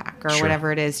 4-pack or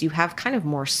whatever it is, you have kind of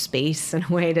more space in a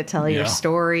way to tell your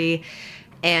story.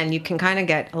 And you can kind of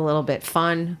get a little bit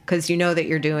fun because you know that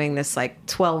you're doing this like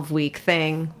 12-week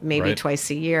thing, maybe twice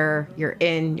a year. You're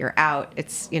in, you're out.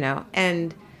 It's, you know,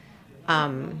 and,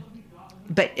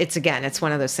 but it's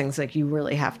one of those things like you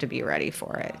really have to be ready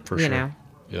for it, you know?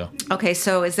 Yeah. Okay.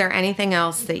 So is there anything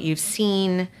else that you've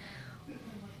seen?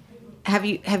 Have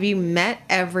you met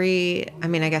I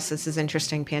mean, I guess this is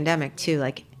interesting, pandemic too.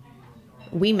 Like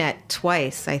we met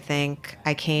twice, I think.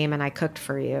 I came and I cooked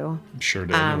for you. Sure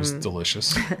did. It was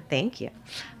delicious. Thank you.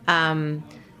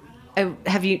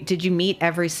 Did you meet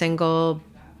every single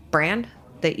brand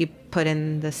that you put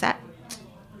in the set?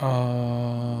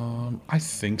 I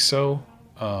think so.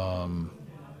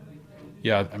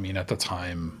 Yeah, I mean, at the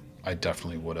time I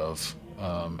definitely would have,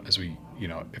 as we, you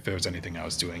know, if there was anything I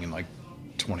was doing in like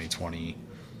 2020,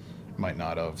 might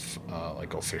not have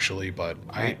like officially, but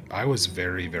I was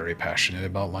very, very passionate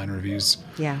about line reviews.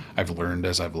 Yeah. I've learned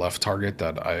as I've left Target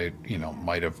that I, you know,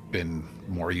 might have been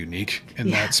more unique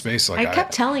in that space. Like I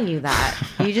kept telling you that.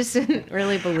 You just didn't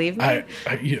really believe me.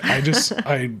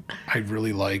 I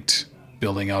really liked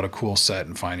building out a cool set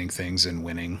and finding things and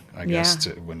winning, I guess,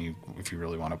 if you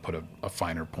really want to put a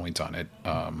finer point on it.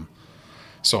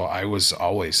 So I was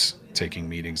always taking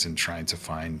meetings and trying to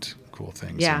find cool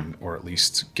things, Yeah. or at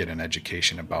least get an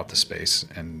education about the space.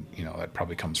 And, that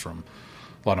probably comes from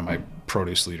a lot of my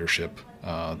produce leadership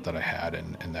that I had,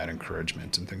 and that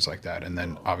encouragement and things like that. And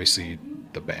then obviously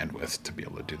the bandwidth to be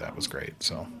able to do that was great.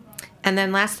 So. And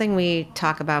then last thing we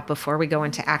talk about before we go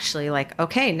into actually like,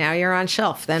 okay, now you're on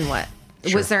shelf, then what?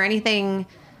 Sure. Was there anything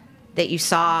that you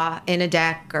saw in a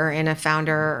deck or in a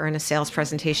founder or in a sales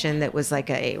presentation that was like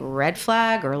a red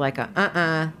flag or like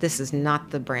this is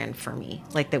not the brand for me,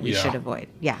 like that we should avoid?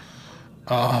 Yeah.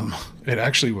 It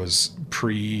actually was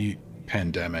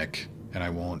pre-pandemic, and I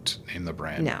won't name the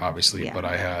brand, obviously, but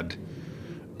I had...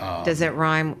 Does it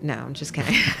rhyme? No, I'm just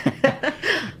kidding.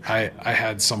 I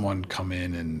had someone come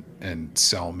in and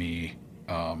sell me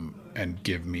and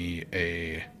give me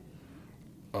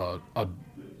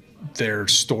their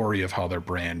story of how their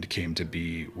brand came to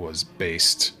be was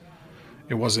based.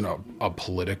 It wasn't a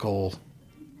political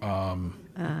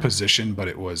position, but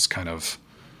it was kind of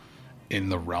in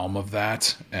the realm of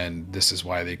that. And this is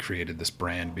why they created this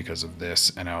brand, because of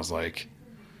this. And I was like,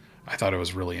 I thought it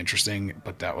was really interesting,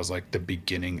 but that was like the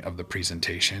beginning of the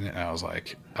presentation. And I was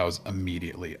like, I was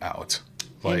immediately out.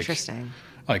 Like, interesting.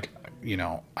 Like,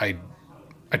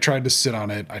 I tried to sit on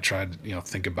it. I tried,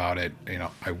 think about it.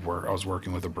 I was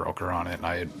working with a broker on it, and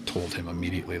I had told him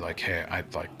immediately, like, hey,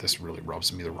 this really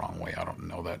rubs me the wrong way. I don't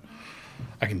know that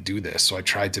I can do this. So I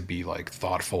tried to be like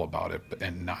thoughtful about it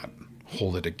and not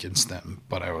hold it against them.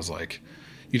 But I was like,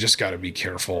 you just got to be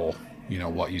careful,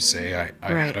 what you say.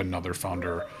 I had another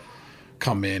founder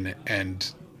come in and,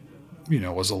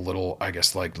 was a little, I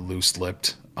guess, like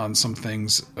loose-lipped on some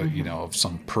things, of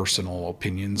some personal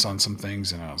opinions on some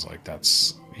things. And I was like,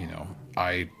 that's,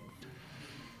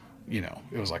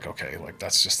 it was like, okay, like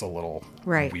that's just a little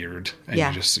weird. And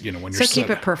you just, when you're keep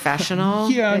it professional.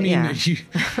 Yeah. I mean,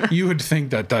 you would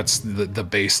think that that's the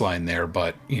baseline there,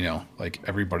 but like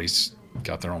everybody's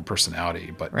got their own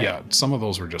personality, but some of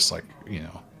those were just like,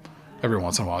 every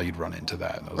once in a while you'd run into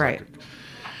that. And I was like,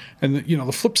 and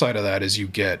the flip side of that is you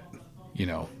get,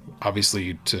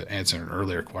 obviously, to answer an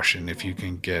earlier question, if you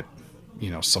can get,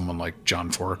 someone like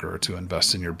John Foraker to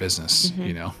invest in your business,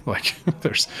 like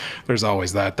there's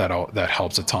always that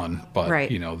helps a ton, but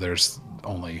there's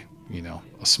only,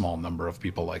 a small number of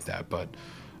people like that. But,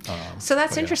 so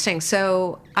that's interesting.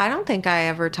 So I don't think I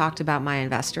ever talked about my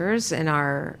investors in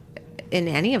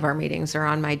any of our meetings or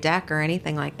on my deck or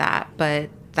anything like that, but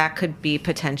that could be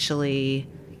potentially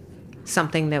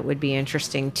something that would be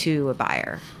interesting to a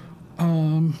buyer.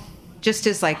 Just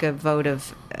as like a vote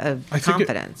of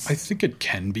confidence. I think it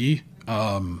can be.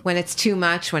 When it's too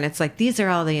much, when it's like, these are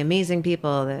all the amazing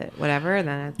people that whatever,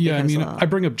 then it I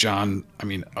bring up John. I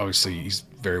mean, obviously he's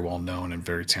very well known and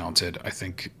very talented. I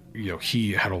think,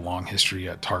 he had a long history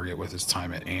at Target with his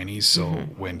time at Annie's. So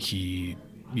when he,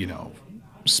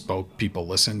 spoke, people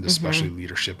listened, especially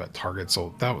leadership at Target.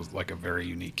 So that was like a very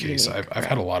unique case. I've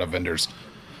had a lot of vendors,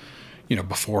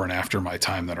 before and after my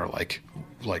time that are like,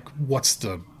 what's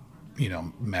the,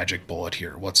 magic bullet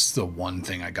here? What's the one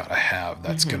thing I gotta have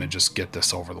that's gonna just get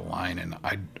this over the line? And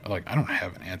I don't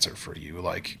have an answer for you.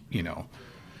 Like,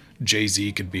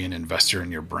 Jay-Z could be an investor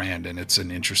in your brand, and it's an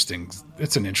interesting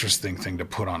thing to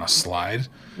put on a slide,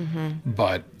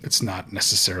 but it's not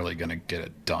necessarily gonna get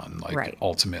it done. Like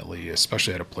ultimately,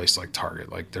 especially at a place like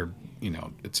Target, like they're,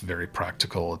 it's very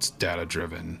practical, it's data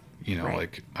driven.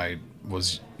 Like I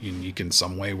was unique in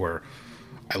some way where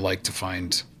I like to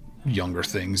find younger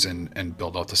things and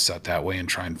build out the set that way and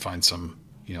try and find some,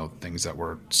 things that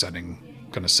were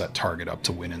going to set Target up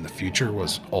to win in the future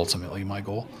was ultimately my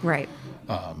goal. Right.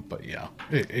 But yeah,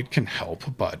 it can help,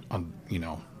 but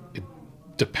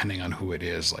depending on who it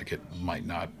is, like it might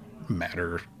not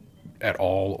matter at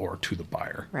all or to the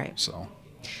buyer. Right. So.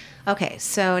 Okay.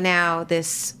 So now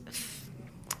this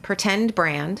pretend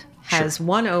brand has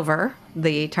won over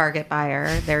the Target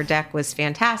buyer. Their deck was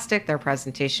fantastic. Their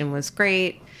presentation was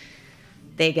great.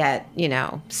 They get,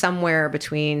 somewhere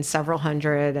between several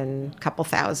hundred and a couple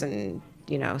thousand,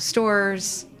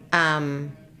 stores.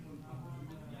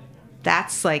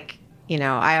 That's like,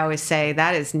 I always say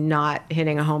that is not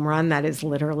hitting a home run. That is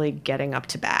literally getting up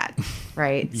to bat,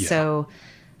 right? Yeah. So,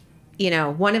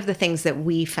 one of the things that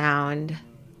we found,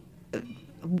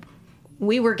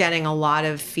 we were getting a lot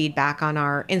of feedback on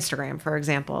our Instagram, for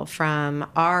example, from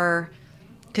our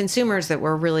consumers that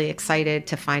were really excited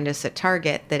to find us at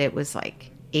Target, that it was like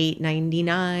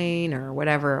 $8.99 or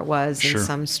whatever it was in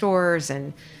some stores.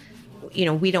 And,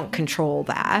 we don't control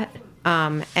that.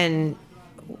 And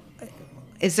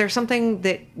is there something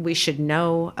that we should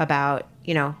know about,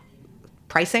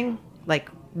 pricing? Like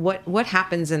what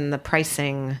happens in the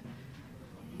pricing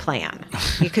plan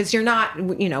because you're not,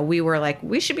 we were like,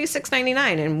 we should be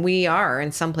 $6.99 and we are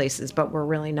in some places, but we're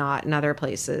really not in other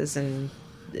places. And,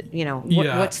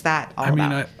 what's that all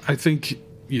about? I think,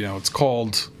 it's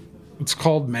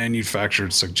called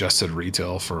manufactured suggested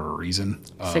retail for a reason.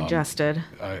 Suggested.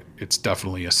 It's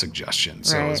definitely a suggestion.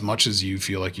 So Right. as much as you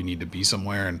feel like you need to be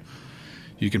somewhere and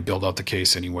you can build out the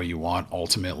case any way you want,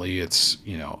 ultimately it's,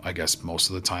 I guess most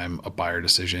of the time a buyer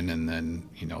decision. And then,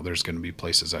 there's going to be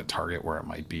places at Target where it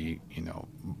might be,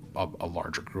 a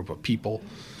larger group of people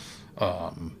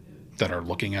that are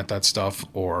looking at that stuff.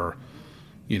 Or,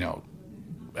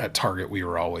 at Target, we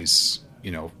were always,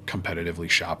 competitively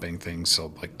shopping things.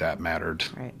 So like that mattered.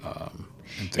 Right.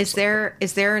 And Is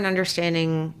things there an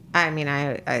understanding? I mean,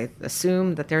 I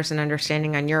assume that there's an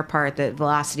understanding on your part that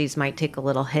velocities might take a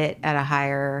little hit at a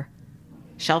higher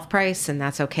shelf price, and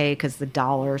that's okay because the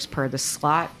dollars per the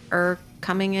slot are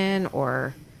coming in,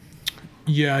 or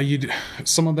Yeah,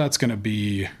 some of that's going to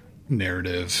be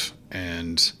narrative,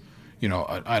 and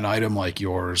an item like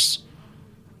yours.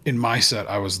 In my set,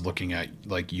 I was looking at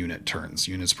like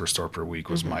units per store per week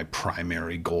was my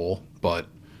primary goal, but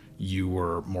you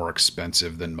were more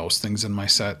expensive than most things in my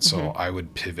set, so I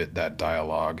would pivot that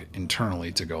dialogue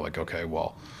internally to go like, okay,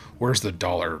 well, where's the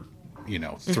dollar,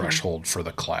 threshold for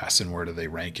the class, and where do they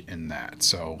rank in that?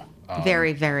 So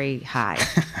very, very high.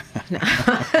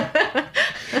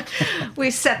 We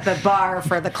set the bar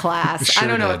for the class. Sure I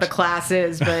don't know did. what the class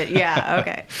is, but yeah,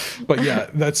 okay. But yeah,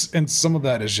 and some of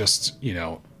that is just,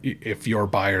 if your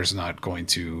buyer's not going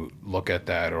to look at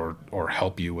that or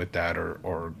help you with that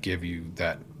or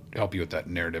help you with that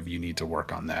narrative, you need to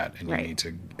work on that, and Right. you need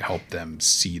to help them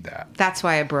see that. That's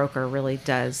why a broker really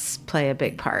does play a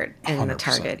big part in the 100%.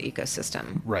 Target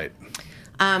ecosystem. Right.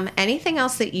 Anything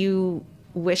else that you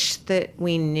wish that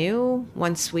we knew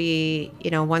once we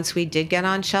did get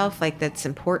on shelf, like that's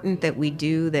important that we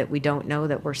do that we don't know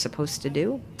that we're supposed to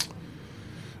do?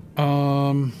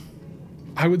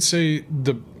 I would say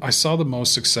I saw the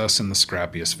most success in the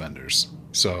scrappiest vendors.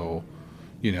 So,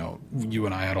 you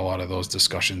and I had a lot of those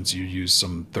discussions. You use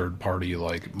some third party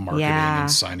like marketing Yeah. and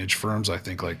signage firms. I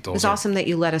think like those It's awesome that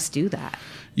you let us do that.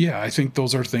 Yeah, I think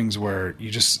those are things where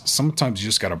sometimes you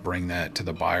just got to bring that to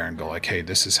the buyer and go like, hey,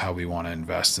 this is how we want to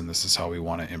invest and this is how we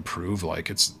want to improve. Like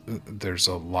there's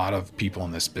a lot of people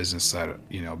in this business that,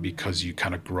 because you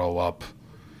kind of grow up,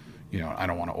 I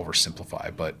don't want to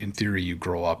oversimplify, but in theory, you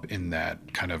grow up in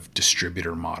that kind of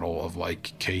distributor model of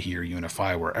like KeHE or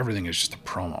Unify where everything is just a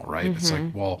promo, right? It's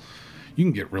like, well, you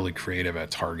can get really creative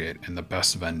at Target and the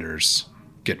best vendors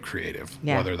get creative,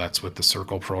 Yeah. whether that's with the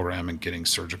Circle program and getting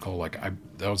surgical. Like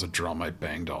that was a drum I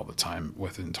banged all the time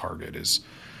within Target is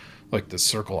like the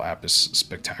Circle app is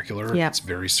spectacular. Yep. It's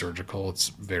very surgical. It's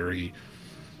very,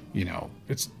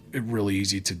 it's really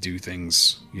easy to do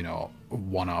things,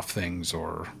 one-off things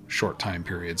or short time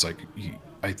periods. Like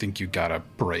I think you got to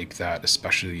break that,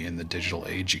 especially in the digital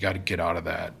age. You got to get out of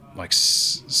that like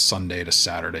Sunday to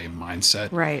Saturday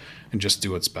mindset, Right. and just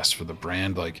do what's best for the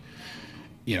brand. Like,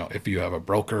 if you have a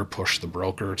broker, push the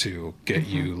broker to get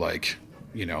you like,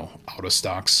 out of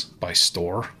stocks by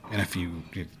store. And if you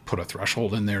put a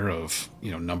threshold in there of,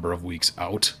 number of weeks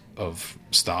out of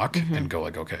stock and go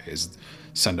like, okay,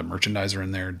 send a merchandiser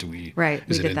in there. Right,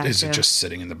 we did that is it too. just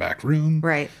sitting in the back room?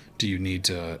 Right. Do you need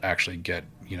to actually get,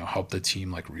 help the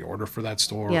team like reorder for that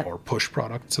store Yep. or push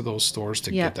product to those stores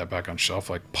to Yep. get that back on shelf?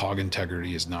 Like POG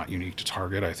integrity is not unique to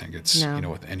Target. I think it's, No.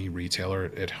 with any retailer,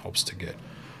 it helps to get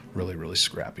really, really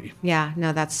scrappy. Yeah,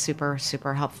 no, that's super,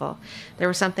 super helpful. There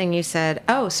was something you said,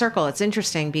 Circle. It's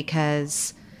interesting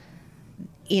because,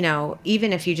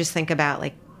 even if you just think about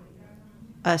like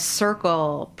a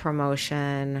Circle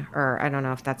promotion, or I don't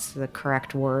know if that's the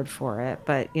correct word for it,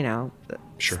 but,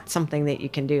 Sure. something that you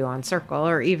can do on Circle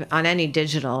or even on any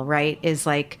digital, right, is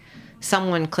like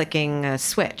someone clicking a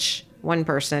switch. One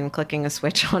person clicking a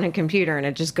switch on a computer and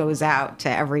it just goes out to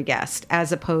every guest,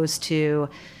 as opposed to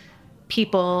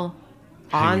people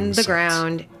Hanging on the signs.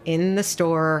 ground in the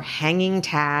store, hanging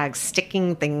tags,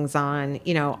 sticking things on.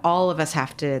 All of us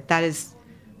have to. That is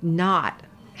not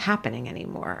happening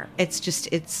anymore.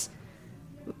 It's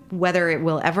whether it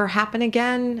will ever happen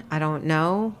again, I don't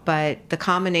know. But the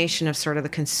combination of sort of the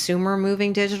consumer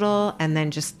moving digital and then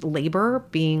just labor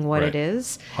being what Right. it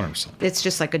is, 100%. it's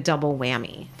just like a double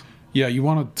whammy. Yeah, you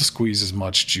want to squeeze as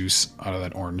much juice out of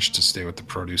that orange, to stay with the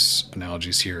produce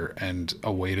analogies here. And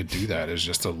a way to do that is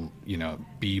just to,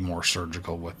 be more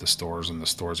surgical with the stores, and the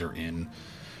stores are in,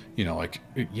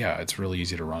 it's really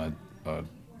easy to run a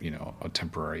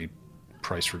temporary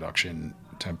price reduction,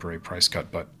 temporary price cut.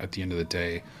 But at the end of the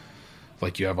day,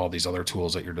 like you have all these other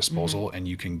tools at your disposal and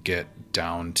you can get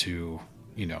down to,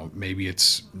 maybe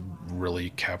it's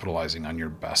really capitalizing on your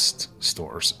best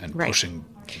stores and Right. pushing,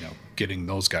 getting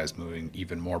those guys moving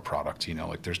even more product,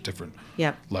 like there's different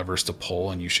Yep. levers to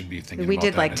pull, and you should be thinking We about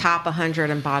did that. like And- top 100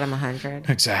 and bottom 100.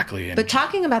 Exactly. And But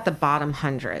talking about the bottom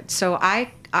 100, so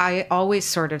I always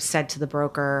sort of said to the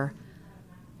broker,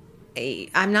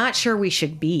 I'm not sure we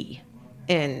should be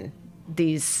in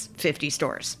these 50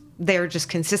 stores. They're just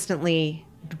consistently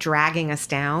dragging us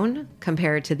down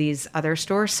compared to these other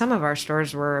stores. Some of our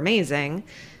stores were amazing,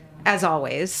 as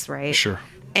always, right? Sure.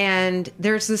 And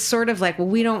there's this sort of like, well,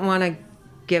 we don't want to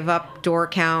give up door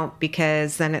count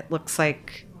because then it looks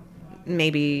like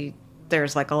maybe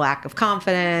there's like a lack of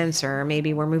confidence, or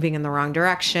maybe we're moving in the wrong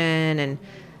direction.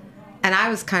 And I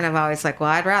was kind of always like, well,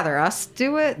 I'd rather us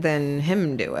do it than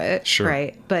him do it. Sure.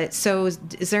 Right. But so is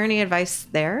there any advice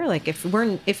there? Like if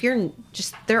you're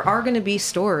just, there are going to be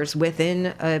stores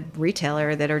within a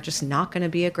retailer that are just not going to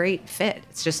be a great fit.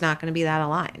 It's just not going to be that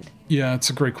aligned. Yeah, it's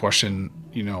a great question.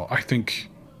 I think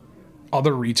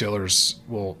other retailers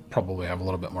will probably have a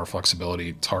little bit more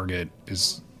flexibility. Target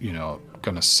is,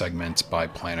 going to segment by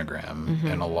planogram.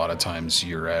 And a lot of times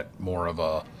you're at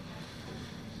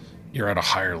a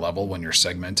higher level when you're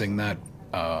segmenting that.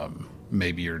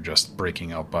 Maybe you're just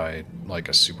breaking out by like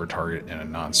a super target and a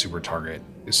non-super target.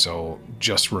 So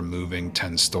just removing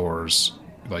 10 stores,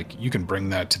 like you can bring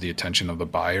that to the attention of the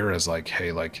buyer as like,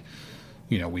 hey, like,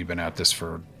 we've been at this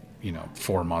for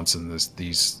 4 months and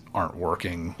these aren't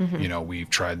working. We've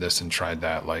tried this and tried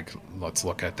that. Like, let's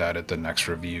look at that at the next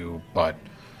review. But,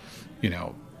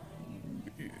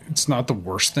 it's not the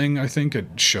worst thing. I think it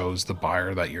shows the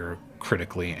buyer that you're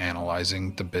critically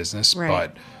analyzing the business,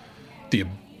 Right. but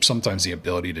sometimes the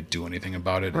ability to do anything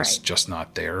about it is Right. just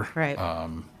not there. Right.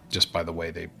 Just by the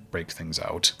way they break things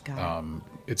out. Got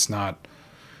it.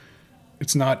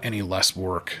 It's not any less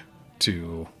work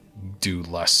to do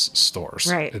less stores.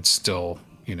 Right. It's still,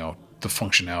 the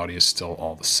functionality is still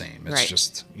all the same. It's Right.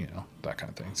 just, that kind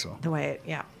of thing. So The way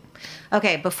yeah.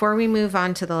 Okay, before we move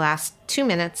on to the last 2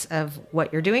 minutes of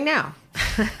what you're doing now.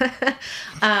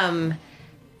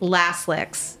 Last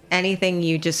licks. Anything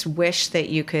you just wish that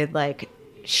you could like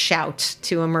shout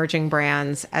to emerging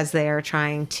brands as they are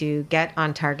trying to get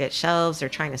on Target shelves or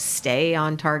trying to stay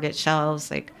on Target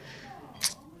shelves? Like,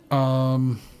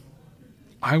 I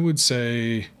would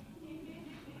say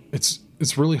it's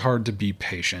really hard to be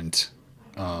patient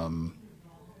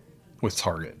with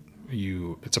Target.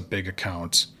 It's a big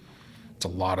account. It's a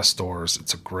lot of stores.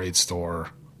 It's a great store.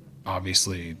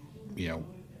 Obviously,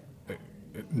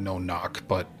 no knock,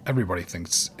 but everybody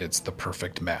thinks it's the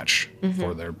perfect match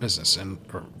for their business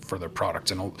or for their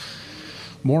product. And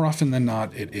more often than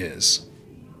not, it is.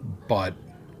 But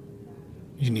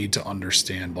you need to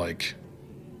understand, like,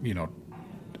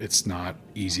 it's not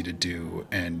easy to do,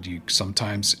 and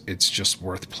sometimes it's just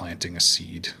worth planting a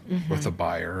seed with a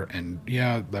buyer, and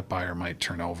that buyer might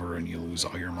turn over and you lose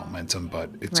all your momentum, but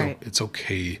Right. it's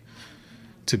okay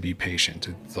to be patient.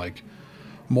 It's like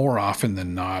more often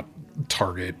than not,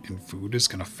 Target and food is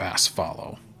going to fast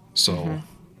follow. So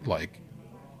like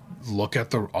look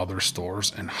at the other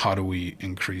stores and how do we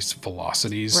increase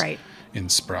velocities Right. in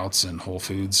Sprouts and Whole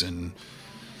Foods and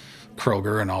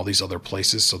Kroger and all these other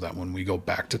places, so that when we go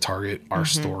back to Target, our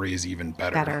story is even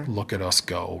better. Look at us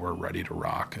go. We're ready to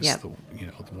rock is Yep.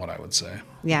 what I would say.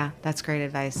 yeah, that's great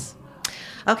advice.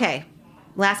 Okay.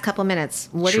 Last couple minutes.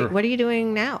 What Sure. are you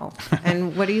doing now?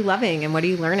 And what are you loving and what are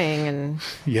you learning? And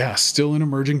Yeah, still in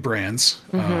emerging brands.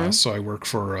 So I work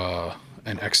for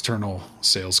an external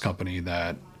sales company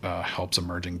that helps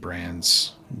emerging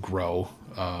brands grow.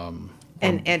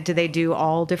 And do they do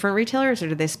all different retailers or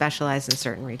do they specialize in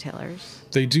certain retailers?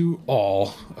 They do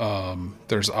all.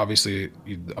 There's obviously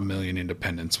a million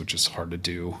independents, which is hard to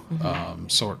do.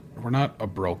 So we're not a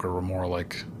broker. We're more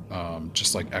like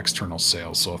just like external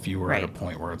sales. So if you were at a Right.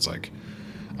 point where it's like,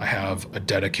 I have a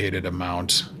dedicated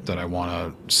amount that I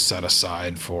want to set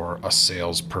aside for a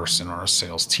salesperson or a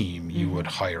sales team, you would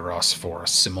hire us for a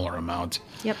similar amount.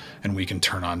 Yep. And we can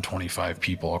turn on 25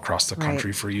 people across the Right.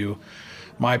 country for you.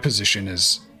 My position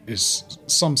is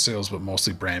some sales, but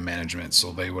mostly brand management.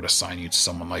 So they would assign you to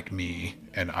someone like me,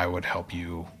 and I would help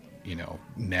you,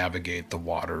 navigate the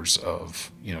waters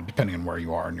of, depending on where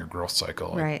you are in your growth cycle.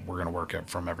 Like, Right. we're going to work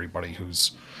from everybody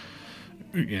who's,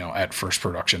 at first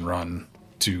production run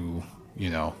to,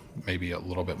 maybe a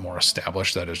little bit more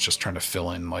established that is just trying to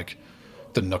fill in like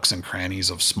the nooks and crannies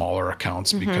of smaller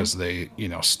accounts because they,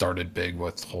 started big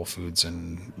with Whole Foods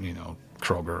and,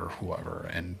 Kroger or whoever,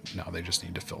 and now they just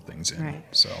need to fill things in. Right.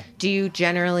 So Do you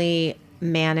generally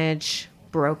manage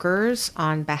brokers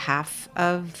on behalf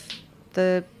of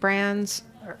the brands?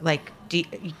 Or, like,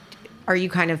 are you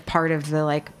kind of part of the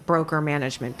like broker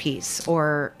management piece,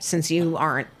 or since you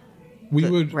aren't? We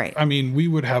would, right. I mean, we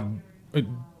would have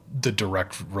the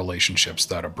direct relationships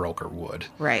that a broker would.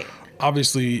 Right.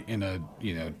 Obviously,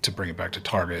 to bring it back to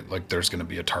Target, like there's going to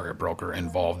be a Target broker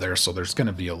involved there. So there's going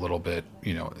to be a little bit,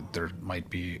 there might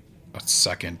be a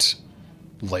second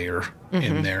layer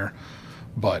in there.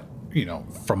 But,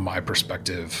 from my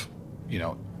perspective,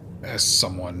 as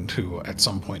someone who at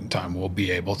some point in time will be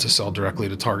able to sell directly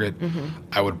to Target,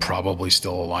 I would probably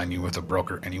still align you with a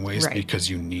broker anyways, right. because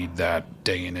you need that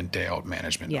day in and day out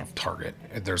management of Target.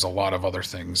 There's a lot of other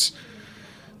things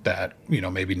that,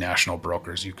 maybe national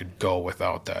brokers you could go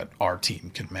without that our team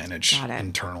can manage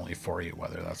internally for you,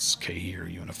 whether that's KeHE or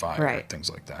Unify or things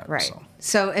like that. Right.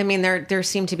 So I mean, there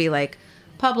seem to be like,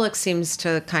 Publix seems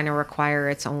to kind of require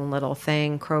its own little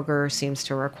thing. Kroger seems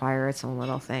to require its own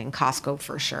little thing. Costco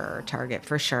for sure. Target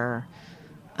for sure.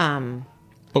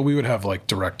 But we would have like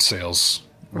direct sales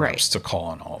reps to call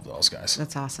on all of those guys.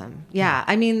 That's awesome. Yeah.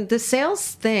 I mean, the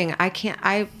sales thing,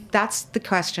 that's the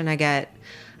question I get.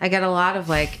 I get a lot of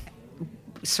like,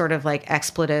 sort of like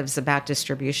expletives about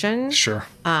distribution. Sure.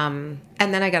 And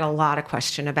then I got a lot of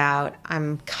question about,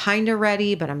 I'm kind of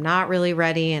ready, but I'm not really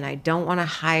ready. And I don't want to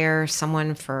hire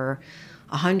someone for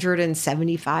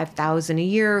 $175,000 a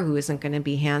year who isn't going to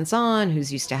be hands-on,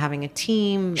 who's used to having a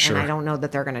team. Sure. And I don't know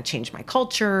that they're going to change my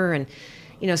culture. And,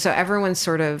 so everyone's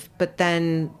sort of, but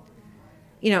then,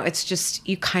 it's just,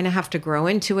 you kind of have to grow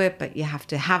into it, but you have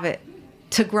to have it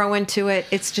to grow into it.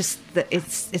 It's just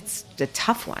it's a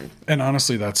tough one. And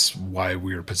honestly, that's why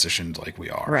we're positioned like we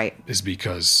are. Right. Is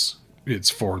because it's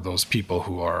for those people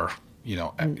who are,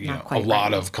 a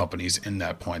lot of companies in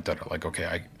that point that are like,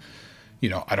 okay,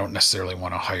 I don't necessarily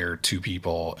want to hire 2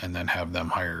 people and then have them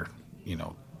hire,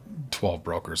 12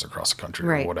 brokers across the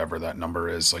country or whatever that number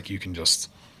is. Like, you can just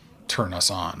turn us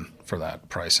on for that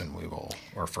price and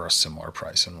or for a similar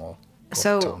price, and we'll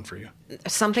tone for you.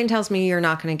 Something tells me you're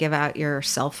not going to give out your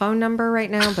cell phone number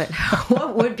right now, but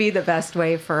what would be the best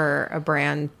way for a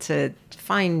brand to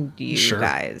find you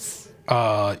guys?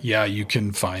 Yeah, you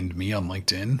can find me on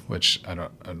LinkedIn, which I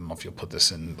don't know if you'll put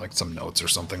this in like some notes or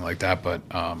something like that, but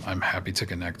I'm happy to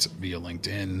connect via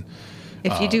LinkedIn.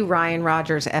 If you do Ryan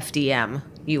Rogers FDM,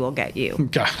 you will get you.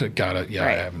 Got it. Yeah,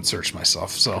 right. I haven't searched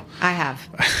myself, so I have.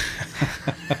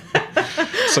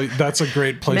 So that's a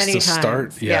great place to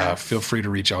start. Yeah, yes. Feel free to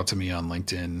reach out to me on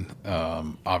LinkedIn.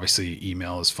 Obviously,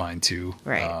 email is fine too.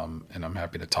 Right. And I'm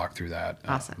happy to talk through that.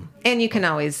 Awesome. And you can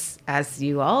always, as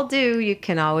you all do, you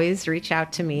can always reach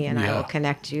out to me and I will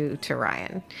connect you to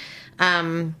Ryan.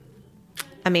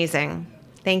 Amazing.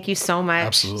 Thank you so much.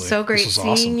 Absolutely. So great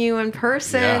seeing you in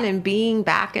person and being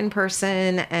back in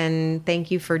person. And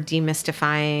thank you for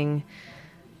demystifying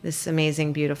this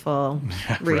amazing, beautiful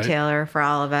retailer for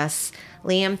all of us.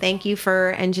 Liam, thank you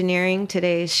for engineering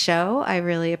today's show. I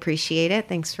really appreciate it.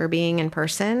 Thanks for being in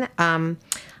person. I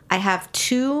have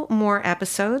 2 more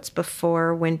episodes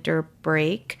before winter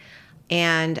break,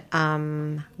 and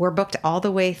we're booked all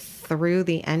the way through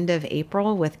the end of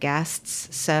April with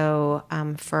guests. So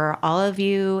for all of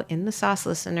you In the Sauce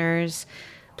listeners,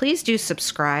 please do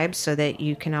subscribe so that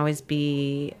you can always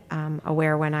be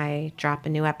aware when I drop a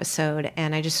new episode.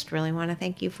 And I just really want to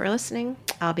thank you for listening.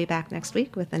 I'll be back next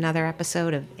week with another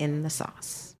episode of In the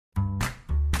Sauce.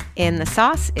 In the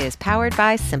Sauce is powered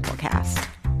by Simplecast.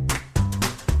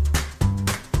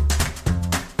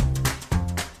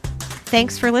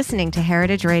 Thanks for listening to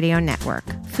Heritage Radio Network,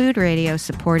 food radio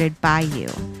supported by you.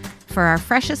 For our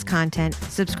freshest content,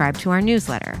 subscribe to our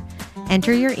newsletter.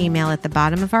 Enter your email at the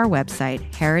bottom of our website,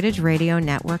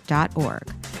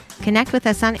 heritageradionetwork.org. Connect with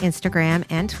us on Instagram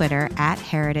and Twitter at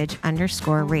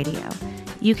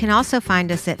 @heritage_radio. You can also find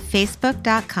us at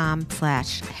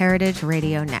facebook.com/Heritage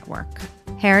Radio Network.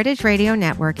 Heritage Radio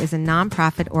Network is a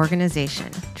nonprofit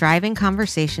organization driving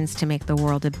conversations to make the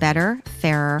world a better,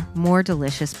 fairer, more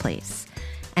delicious place.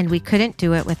 And we couldn't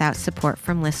do it without support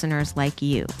from listeners like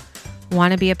you.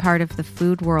 Want to be a part of the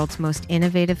food world's most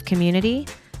innovative community?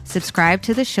 Subscribe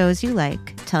to the shows you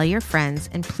like, tell your friends,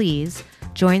 and please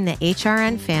join the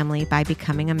HRN family by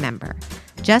becoming a member.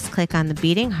 Just click on the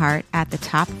beating heart at the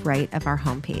top right of our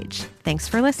homepage. Thanks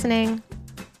for listening.